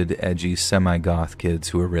stupid, edgy, semi-goth kids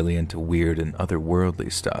who were really into weird and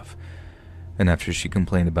otherworldly stuff. And after she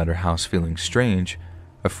complained about her house feeling strange,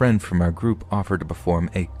 a friend from our group offered to perform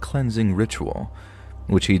a cleansing ritual,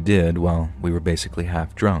 which he did while we were basically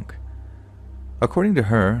half drunk. According to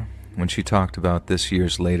her, when she talked about this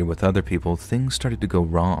years later with other people, things started to go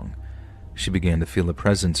wrong. She began to feel a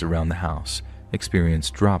presence around the house,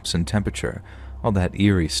 experienced drops in temperature, all that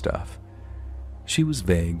eerie stuff. She was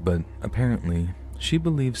vague, but apparently she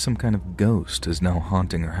believes some kind of ghost is now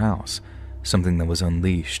haunting her house, something that was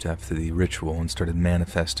unleashed after the ritual and started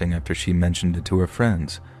manifesting after she mentioned it to her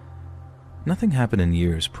friends. Nothing happened in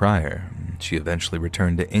years prior. She eventually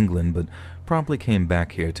returned to England, but promptly came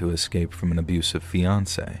back here to escape from an abusive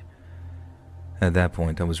fiancé. At that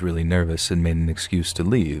point, I was really nervous and made an excuse to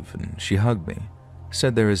leave, and she hugged me,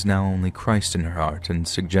 said there is now only Christ in her heart, and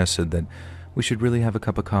suggested that we should really have a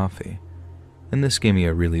cup of coffee. And this gave me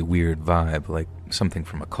a really weird vibe, like something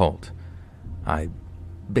from a cult. I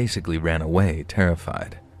basically ran away,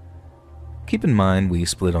 terrified. Keep in mind, we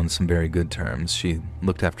split on some very good terms. She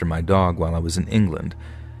looked after my dog while I was in England.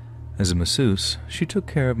 As a masseuse, she took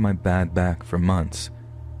care of my bad back for months.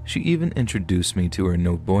 She even introduced me to her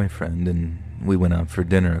new boyfriend, and we went out for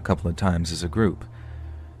dinner a couple of times as a group.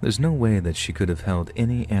 There's no way that she could have held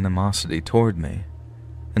any animosity toward me.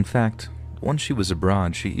 In fact, once she was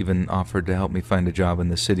abroad, she even offered to help me find a job in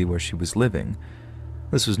the city where she was living.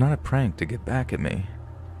 This was not a prank to get back at me.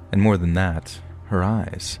 And more than that, her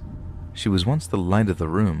eyes. She was once the light of the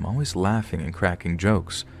room, always laughing and cracking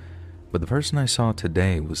jokes. But the person I saw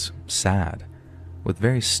today was sad, with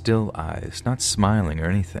very still eyes, not smiling or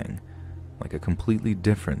anything, like a completely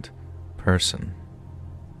different person.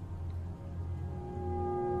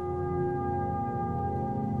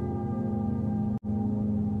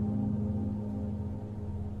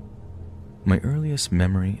 My earliest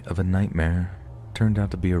memory of a nightmare turned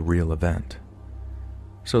out to be a real event.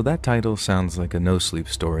 So that title sounds like a no-sleep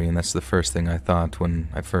story, and that's the first thing I thought when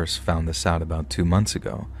I first found this out about 2 months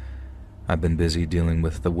ago. I've been busy dealing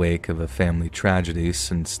with the wake of a family tragedy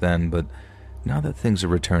since then, but now that things are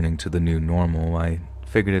returning to the new normal, I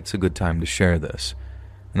figured it's a good time to share this,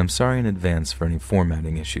 and I'm sorry in advance for any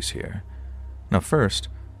formatting issues here. Now first,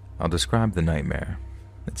 I'll describe the nightmare.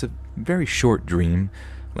 It's a very short dream.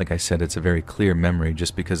 Like I said, it's a very clear memory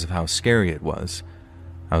just because of how scary it was.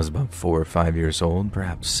 I was about 4 or 5 years old,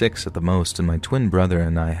 perhaps 6 at the most, and my twin brother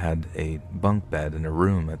and I had a bunk bed in a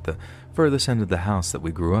room at the furthest end of the house that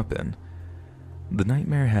we grew up in. The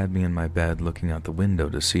nightmare had me in my bed looking out the window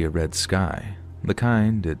to see a red sky, the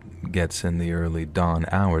kind it gets in the early dawn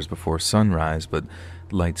hours before sunrise, but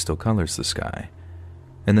light still colors the sky.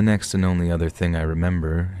 And the next and only other thing I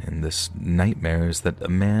remember in this nightmare is that a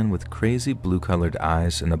man with crazy blue-colored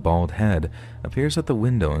eyes and a bald head appears at the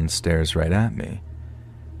window and stares right at me.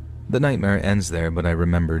 The nightmare ends there, but I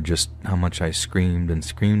remember just how much I screamed and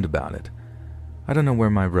screamed about it. I don't know where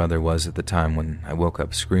my brother was at the time when I woke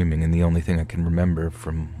up screaming, and the only thing I can remember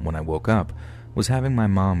from when I woke up was having my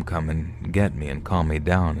mom come and get me and calm me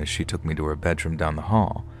down as she took me to her bedroom down the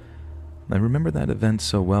hall. I remember that event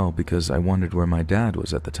so well because I wondered where my dad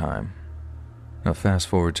was at the time. Now fast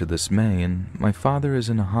forward to this May, and my father is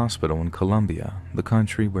in a hospital in Colombia, the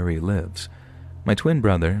country where he lives. My twin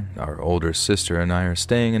brother, our older sister, and I are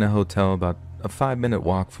staying in a hotel about a 5-minute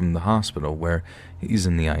walk from the hospital where he's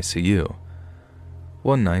in the ICU.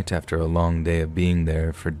 One night, after a long day of being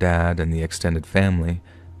there for Dad and the extended family,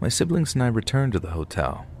 my siblings and I return to the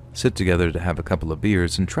hotel, sit together to have a couple of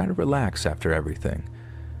beers, and try to relax after everything.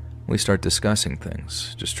 We start discussing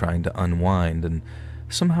things, just trying to unwind, and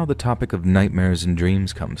somehow the topic of nightmares and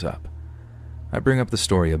dreams comes up. I bring up the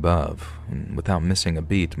story above, and without missing a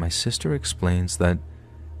beat, my sister explains that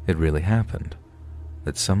it really happened,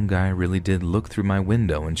 that some guy really did look through my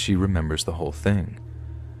window and she remembers the whole thing.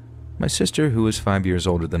 My sister, who is 5 years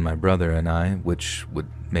older than my brother and I, which would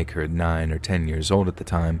make her 9 or 10 years old at the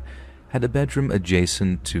time, had a bedroom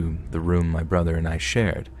adjacent to the room my brother and I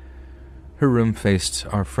shared. Her room faced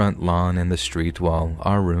our front lawn and the street, while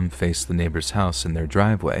our room faced the neighbor's house in their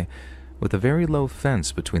driveway, with a very low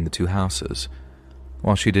fence between the two houses.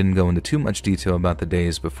 While she didn't go into too much detail about the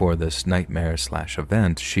days before this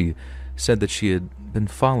nightmare/event, she said that she had been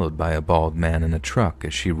followed by a bald man in a truck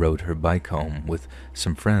as she rode her bike home with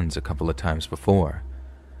some friends a couple of times before.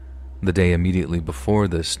 The day immediately before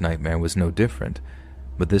this nightmare was no different,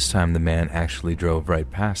 but this time the man actually drove right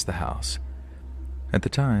past the house. At the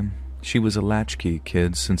time, she was a latchkey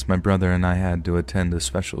kid since my brother and I had to attend a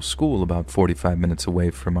special school about 45 minutes away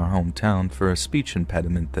from our hometown for a speech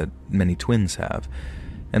impediment that many twins have,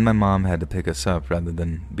 and my mom had to pick us up rather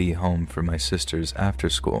than be home for my sister's after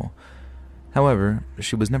school. However,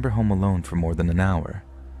 she was never home alone for more than an hour.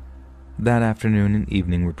 That afternoon and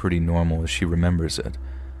evening were pretty normal as she remembers it.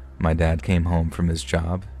 My dad came home from his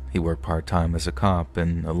job. He worked part-time as a cop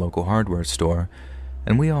in a local hardware store,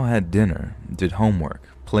 and we all had dinner, did homework,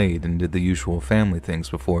 played, and did the usual family things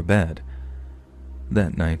before bed.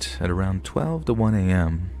 That night, at around 12 to 1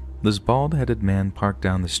 a.m., this bald-headed man parked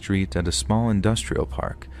down the street at a small industrial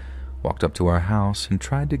park, walked up to our house, and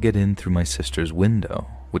tried to get in through my sister's window,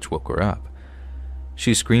 which woke her up.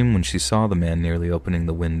 She screamed when she saw the man nearly opening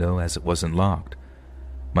the window as it wasn't locked.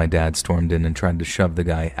 My dad stormed in and tried to shove the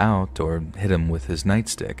guy out or hit him with his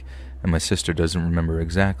nightstick, and my sister doesn't remember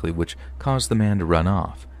exactly, which caused the man to run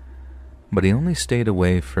off. but he only stayed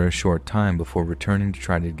away for a short time before returning to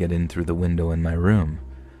try to get in through the window in my room.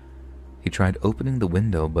 He tried opening the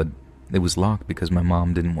window, but it was locked because my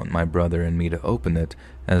mom didn't want my brother and me to open it,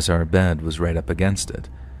 as our bed was right up against it.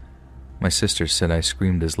 My sister said I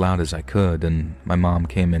screamed as loud as I could, and my mom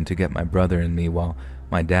came in to get my brother and me while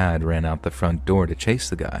my dad ran out the front door to chase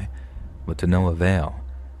the guy, but to no avail,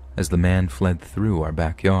 as the man fled through our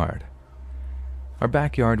backyard. Our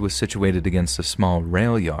backyard was situated against a small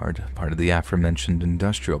rail yard, part of the aforementioned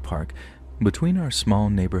industrial park. Between our small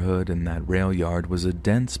neighborhood and that rail yard was a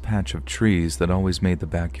dense patch of trees that always made the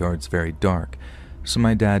backyards very dark, so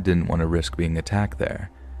my dad didn't want to risk being attacked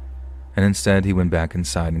there. And instead he went back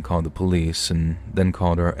inside and called the police, and then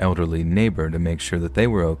called our elderly neighbor to make sure that they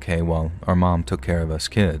were okay while our mom took care of us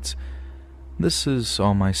kids. This is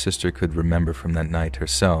all my sister could remember from that night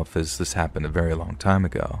herself, as this happened a very long time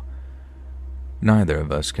ago. Neither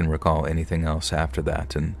of us can recall anything else after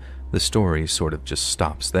that, and the story sort of just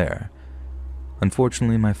stops there.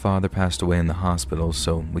 Unfortunately, my father passed away in the hospital,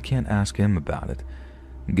 so we can't ask him about it.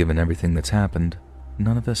 Given everything that's happened,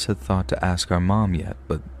 none of us had thought to ask our mom yet,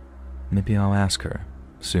 but maybe I'll ask her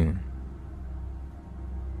soon.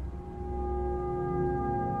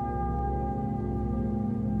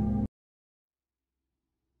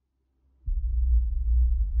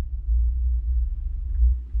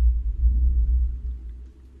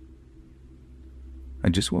 I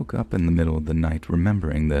just woke up in the middle of the night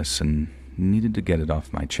remembering this and needed to get it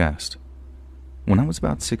off my chest. When I was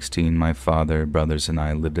about 16, my father, brothers, and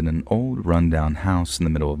I lived in an old rundown house in the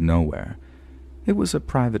middle of nowhere. It was a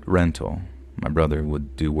private rental. My brother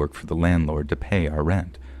would do work for the landlord to pay our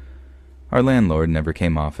rent. Our landlord never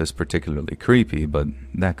came off as particularly creepy, but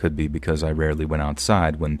that could be because I rarely went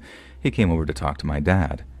outside when he came over to talk to my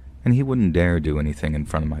dad, and he wouldn't dare do anything in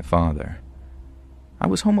front of my father. I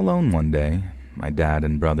was home alone one day. My dad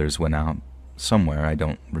and brothers went out somewhere, I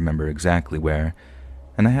don't remember exactly where,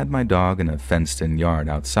 and I had my dog in a fenced-in yard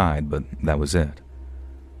outside, but that was it.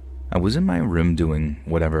 I was in my room doing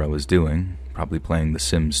whatever I was doing, probably playing The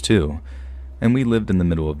Sims 2, and we lived in the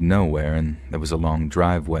middle of nowhere, and there was a long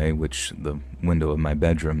driveway which the window of my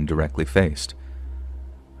bedroom directly faced.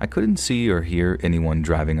 I couldn't see or hear anyone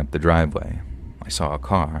driving up the driveway. I saw a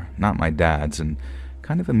car, not my dad's, and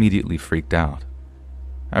kind of immediately freaked out.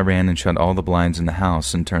 I ran and shut all the blinds in the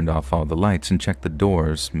house and turned off all the lights and checked the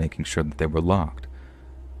doors, making sure that they were locked.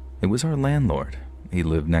 It was our landlord. He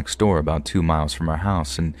lived next door about 2 miles from our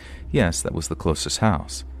house, and yes, that was the closest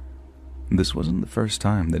house. This wasn't the first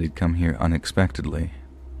time that he'd come here unexpectedly.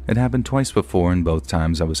 It happened twice before, and both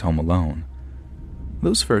times I was home alone.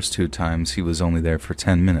 Those first 2 times he was only there for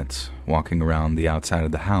 10 minutes, walking around the outside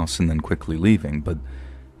of the house and then quickly leaving, but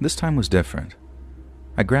this time was different.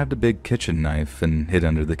 I grabbed a big kitchen knife and hid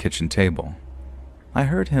under the kitchen table. I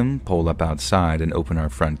heard him pull up outside and open our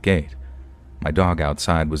front gate. My dog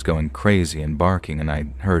outside was going crazy and barking, and I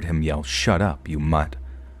heard him yell, "Shut up, you mutt!"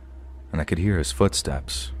 And I could hear his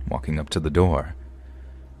footsteps walking up to the door.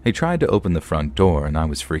 He tried to open the front door, and I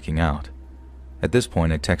was freaking out. At this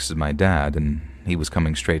point, I texted my dad, and he was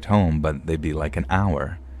coming straight home, but they'd be like an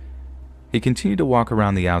hour. He continued to walk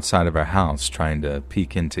around the outside of our house, trying to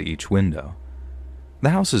peek into each window. The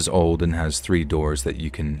house is old and has 3 doors that you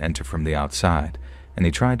can enter from the outside, and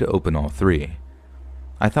he tried to open all 3.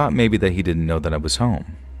 I thought maybe that he didn't know that I was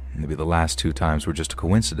home. Maybe the last 2 times were just a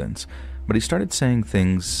coincidence, but he started saying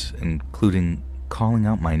things, including calling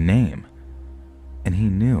out my name, and he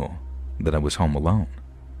knew that I was home alone.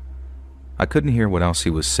 I couldn't hear what else he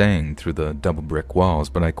was saying through the double brick walls,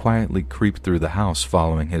 but I quietly creeped through the house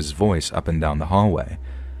following his voice up and down the hallway.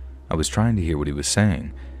 I was trying to hear what he was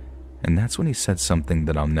saying, and that's when he said something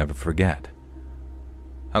that I'll never forget.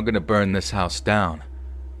 "I'm gonna burn this house down,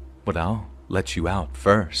 but I'll let you out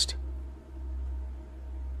first."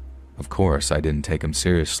 Of course, I didn't take him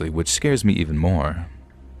seriously, which scares me even more.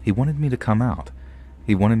 He wanted me to come out.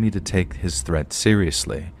 He wanted me to take his threat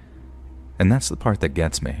seriously, and that's the part that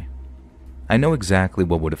gets me. I know exactly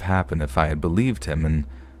what would have happened if I had believed him, and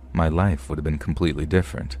my life would have been completely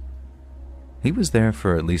different. He was there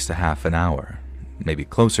for at least a half an hour, maybe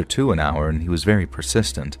closer to an hour, and he was very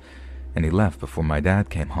persistent, and he left before my dad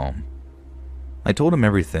came home. I told him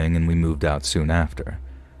everything, and we moved out soon after.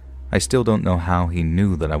 I still don't know how he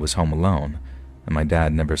knew that I was home alone, and my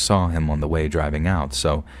dad never saw him on the way driving out,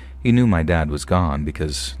 so he knew my dad was gone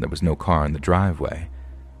because there was no car in the driveway.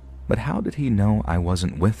 But how did he know I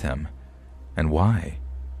wasn't with him? And why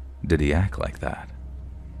did he act like that?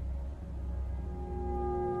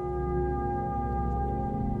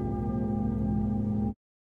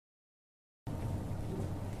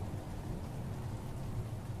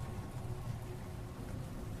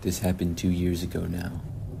 This happened 2 years ago now.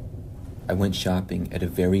 I went shopping at a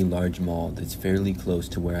very large mall that's fairly close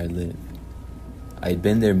to where I live. I had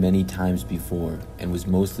been there many times before and was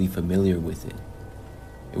mostly familiar with it.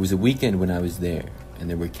 It was a weekend when I was there, and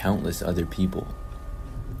there were countless other people.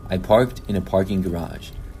 I parked in a parking garage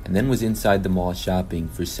and then was inside the mall shopping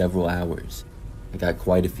for several hours. I got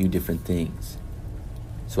quite a few different things.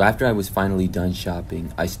 So after I was finally done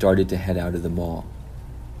shopping, I started to head out of the mall.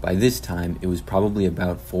 By this time, it was probably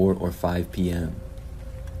about 4 or 5 p.m.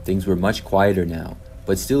 Things were much quieter now,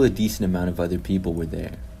 but still a decent amount of other people were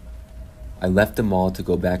there. I left the mall to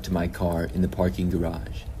go back to my car in the parking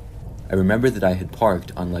garage. I remember that I had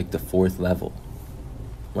parked on like the 4th level.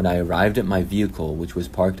 When I arrived at my vehicle, which was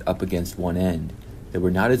parked up against one end, there were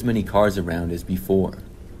not as many cars around as before,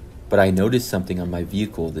 but I noticed something on my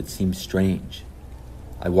vehicle that seemed strange.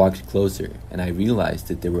 I walked closer and I realized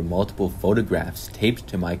that there were multiple photographs taped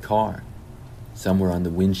to my car. Some were on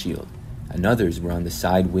the windshield and others were on the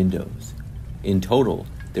side windows. In total,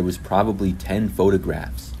 there was probably 10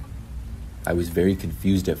 photographs. I was very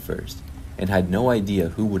confused at first and had no idea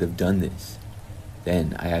who would have done this.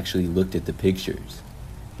 Then I actually looked at the pictures.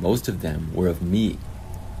 Most of them were of me,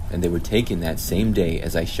 and they were taken that same day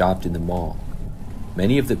as I shopped in the mall.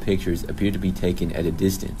 Many of the pictures appeared to be taken at a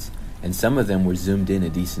distance, and some of them were zoomed in a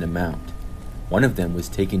decent amount. One of them was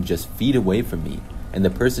taken just feet away from me, and the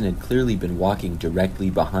person had clearly been walking directly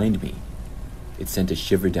behind me. It sent a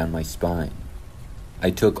shiver down my spine. I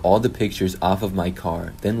took all the pictures off of my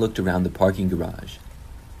car, then looked around the parking garage.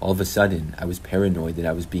 All of a sudden, I was paranoid that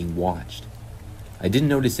I was being watched. I didn't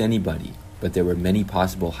notice anybody, but there were many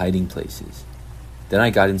possible hiding places. Then I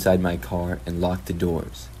got inside my car and locked the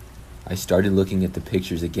doors. I started looking at the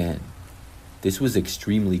pictures again. This was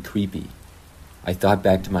extremely creepy. I thought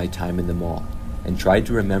back to my time in the mall and tried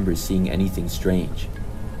to remember seeing anything strange.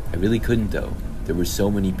 I really couldn't though. There were so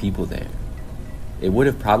many people there. It would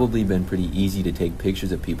have probably been pretty easy to take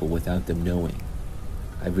pictures of people without them knowing.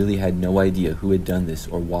 I really had no idea who had done this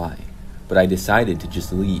or why, but I decided to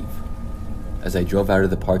just leave. As I drove out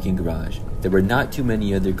of the parking garage, there were not too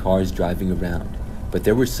many other cars driving around, but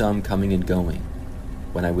there were some coming and going.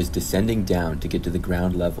 When I was descending down to get to the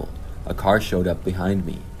ground level, a car showed up behind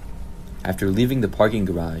me. After leaving the parking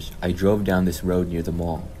garage, I drove down this road near the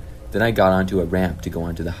mall. Then I got onto a ramp to go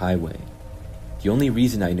onto the highway. The only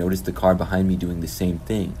reason I noticed the car behind me doing the same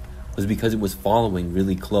thing was because it was following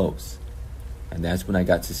really close. And that's when I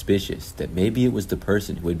got suspicious that maybe it was the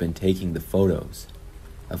person who had been taking the photos.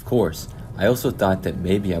 Of course, I also thought that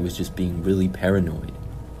maybe I was just being really paranoid.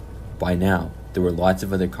 By now, there were lots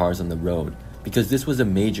of other cars on the road because this was a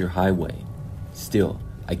major highway. Still,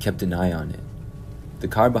 I kept an eye on it. The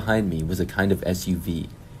car behind me was a kind of SUV,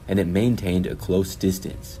 and it maintained a close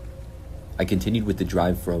distance. I continued with the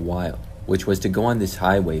drive for a while, which was to go on this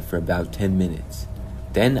highway for about 10 minutes.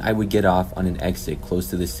 Then I would get off on an exit close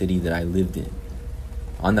to the city that I lived in.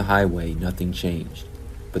 On the highway, nothing changed,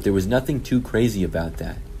 but there was nothing too crazy about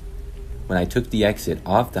that. When I took the exit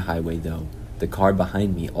off the highway though, the car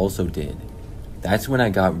behind me also did. That's when I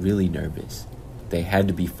got really nervous. They had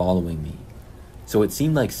to be following me. So it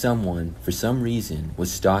seemed like someone, for some reason,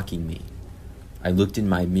 was stalking me. I looked in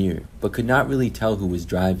my mirror, but could not really tell who was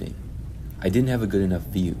driving. I didn't have a good enough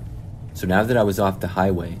view. So now that I was off the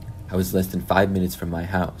highway, I was less than 5 minutes from my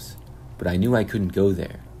house, but I knew I couldn't go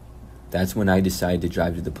there. That's when I decided to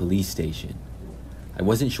drive to the police station. I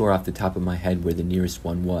wasn't sure off the top of my head where the nearest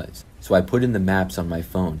one was, so I put in the maps on my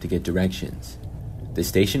phone to get directions. The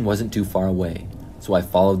station wasn't too far away, so I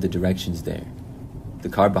followed the directions there. The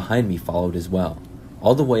car behind me followed as well,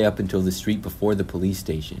 all the way up until the street before the police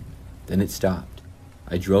station. Then it stopped.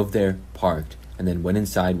 I drove there, parked, and then went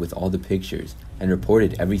inside with all the pictures and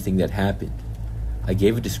reported everything that happened. I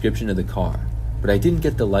gave a description of the car, but I didn't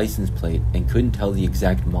get the license plate and couldn't tell the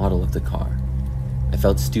exact model of the car. I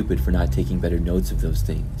felt stupid for not taking better notes of those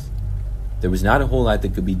things. There was not a whole lot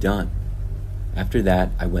that could be done. After that,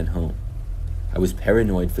 I went home. I was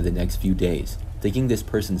paranoid for the next few days, thinking this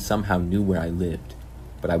person somehow knew where I lived,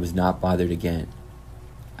 but I was not bothered again.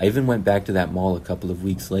 I even went back to that mall a couple of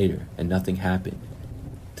weeks later, and nothing happened.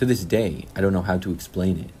 To this day, I don't know how to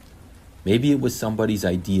explain it. Maybe it was somebody's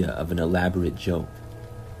idea of an elaborate joke.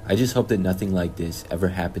 I just hope that nothing like this ever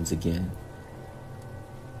happens again.